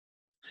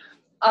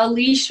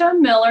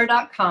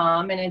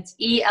 AliciaMiller.com, and it's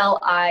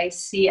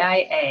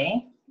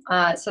ELICIA.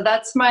 So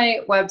that's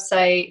my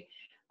website.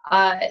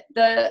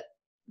 The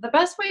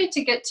best way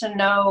to get to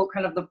know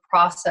kind of the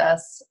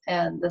process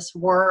and this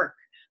work,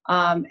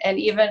 and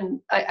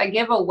even I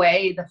give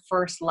away the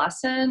first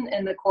lesson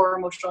in the Core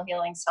Emotional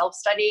Healing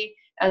Self-Study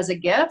as a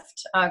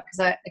gift, because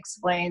that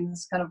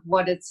explains kind of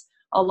what it's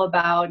all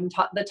about and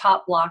the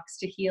top blocks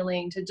to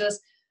healing, to just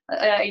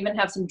I even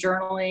have some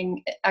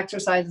journaling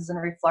exercises and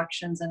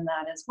reflections in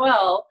that as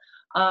well.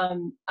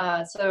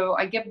 So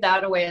I give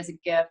that away as a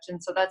gift.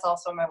 And so that's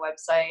also on my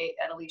website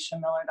at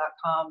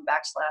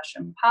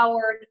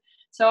aliciamiller.com/empowered.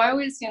 So I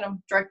always,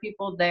 direct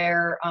people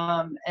there.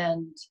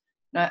 And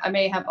I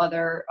may have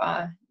other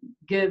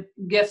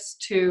gifts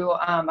too.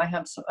 I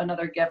have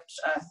another gift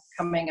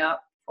coming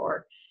up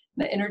for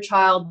the inner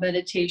child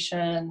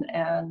meditation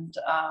and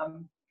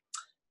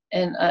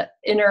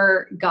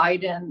inner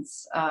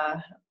guidance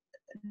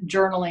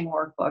journaling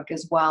workbook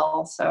as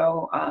well.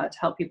 So to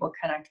help people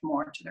connect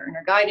more to their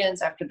inner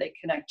guidance after they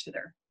connect to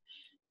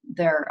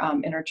their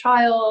inner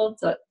child.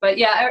 But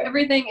yeah,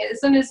 everything,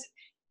 as soon as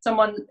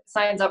someone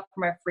signs up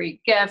for my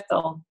free gift,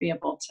 they'll be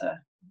able to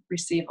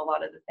receive a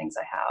lot of the things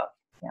I have.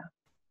 Yeah.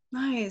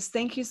 Nice.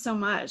 Thank you so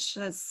much.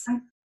 That's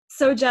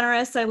so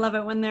generous. I love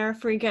it when there are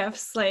free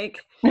gifts. Like,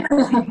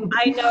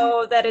 I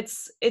know that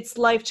it's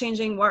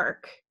life-changing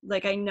work.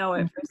 Like, I know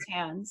it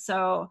firsthand.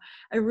 So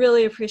I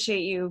really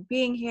appreciate you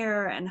being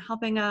here and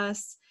helping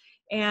us.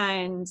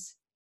 And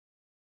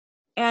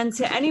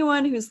to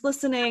anyone who's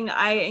listening,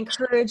 I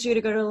encourage you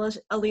to go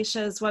to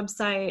Alicia's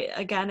website.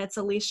 Again, it's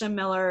Alicia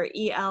Miller,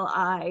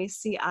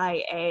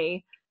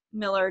 ELICIA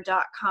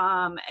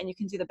Miller.com, and you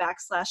can do the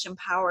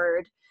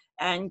 /empowered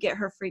and get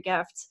her free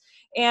gift.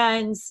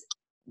 And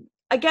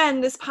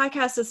again, this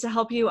podcast is to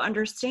help you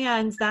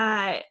understand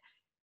that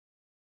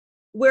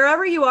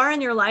wherever you are in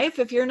your life,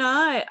 if you're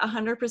not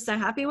 100%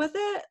 happy with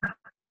it,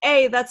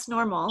 A, that's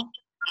normal.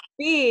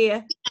 B,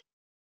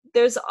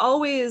 there's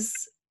always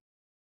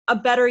a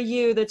better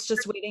you that's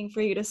just waiting for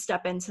you to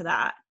step into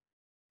that.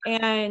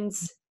 And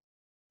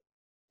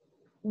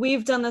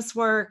we've done this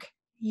work.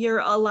 You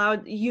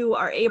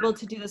are able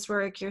to do this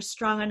work. You're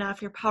strong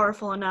enough. You're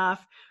powerful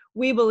enough.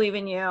 We believe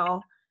in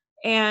you.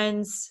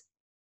 And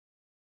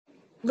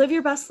live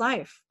your best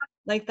life.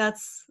 Like,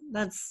 that's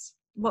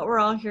what we're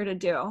all here to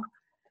do.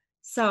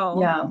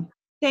 So yeah,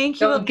 thank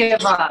you. Don't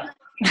give up.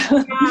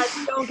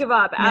 Yes, don't give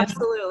up. Yeah.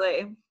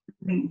 Absolutely.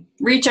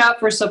 Reach out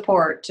for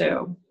support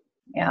too.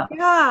 Yeah.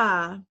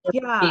 Yeah.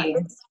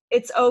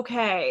 It's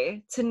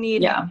okay to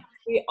need help.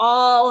 We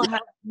all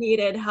have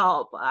needed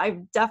help.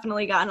 I've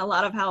definitely gotten a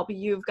lot of help.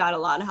 You've got a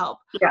lot of help.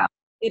 Yeah.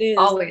 It is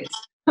always.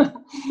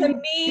 To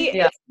me,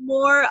 it's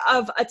more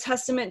of a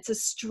testament to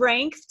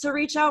strength to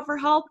reach out for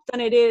help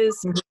than it is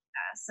weakness.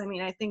 I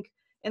mean, I think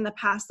in the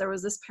past there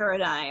was this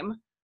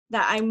paradigm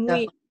that I'm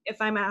weak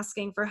if I'm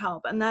asking for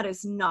help, and that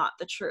is not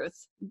the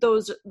truth.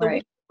 Those are the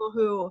weak people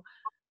who,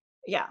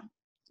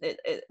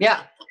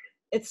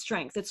 it's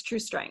strength. It's true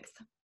strength.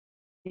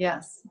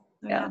 Yes.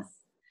 Yes.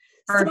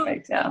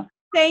 Perfect. So,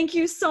 thank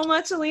you so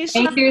much, Alicia.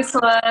 Thank you,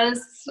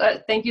 Celeste.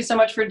 Thank you so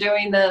much for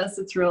doing this.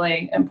 It's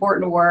really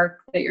important work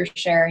that you're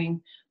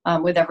sharing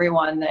with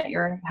everyone that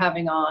you're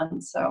having on.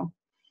 So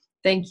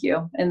thank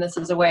you. And this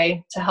is a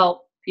way to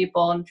help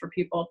people and for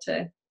people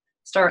to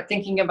start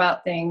thinking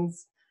about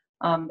things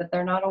that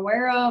they're not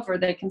aware of or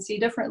they can see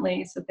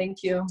differently. So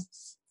thank you.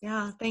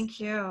 Yeah, thank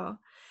you.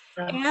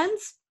 And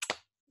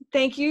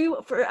thank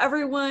you for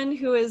everyone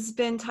who has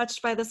been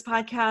touched by this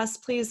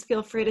podcast. Please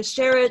feel free to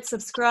share it,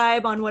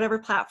 subscribe on whatever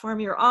platform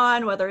you're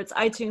on, whether it's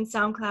iTunes,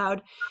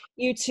 SoundCloud,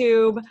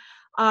 YouTube.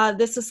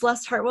 This is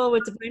Celeste Hartwell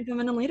with Divine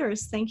Feminine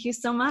Leaders. Thank you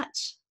so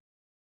much.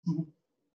 Mm-hmm.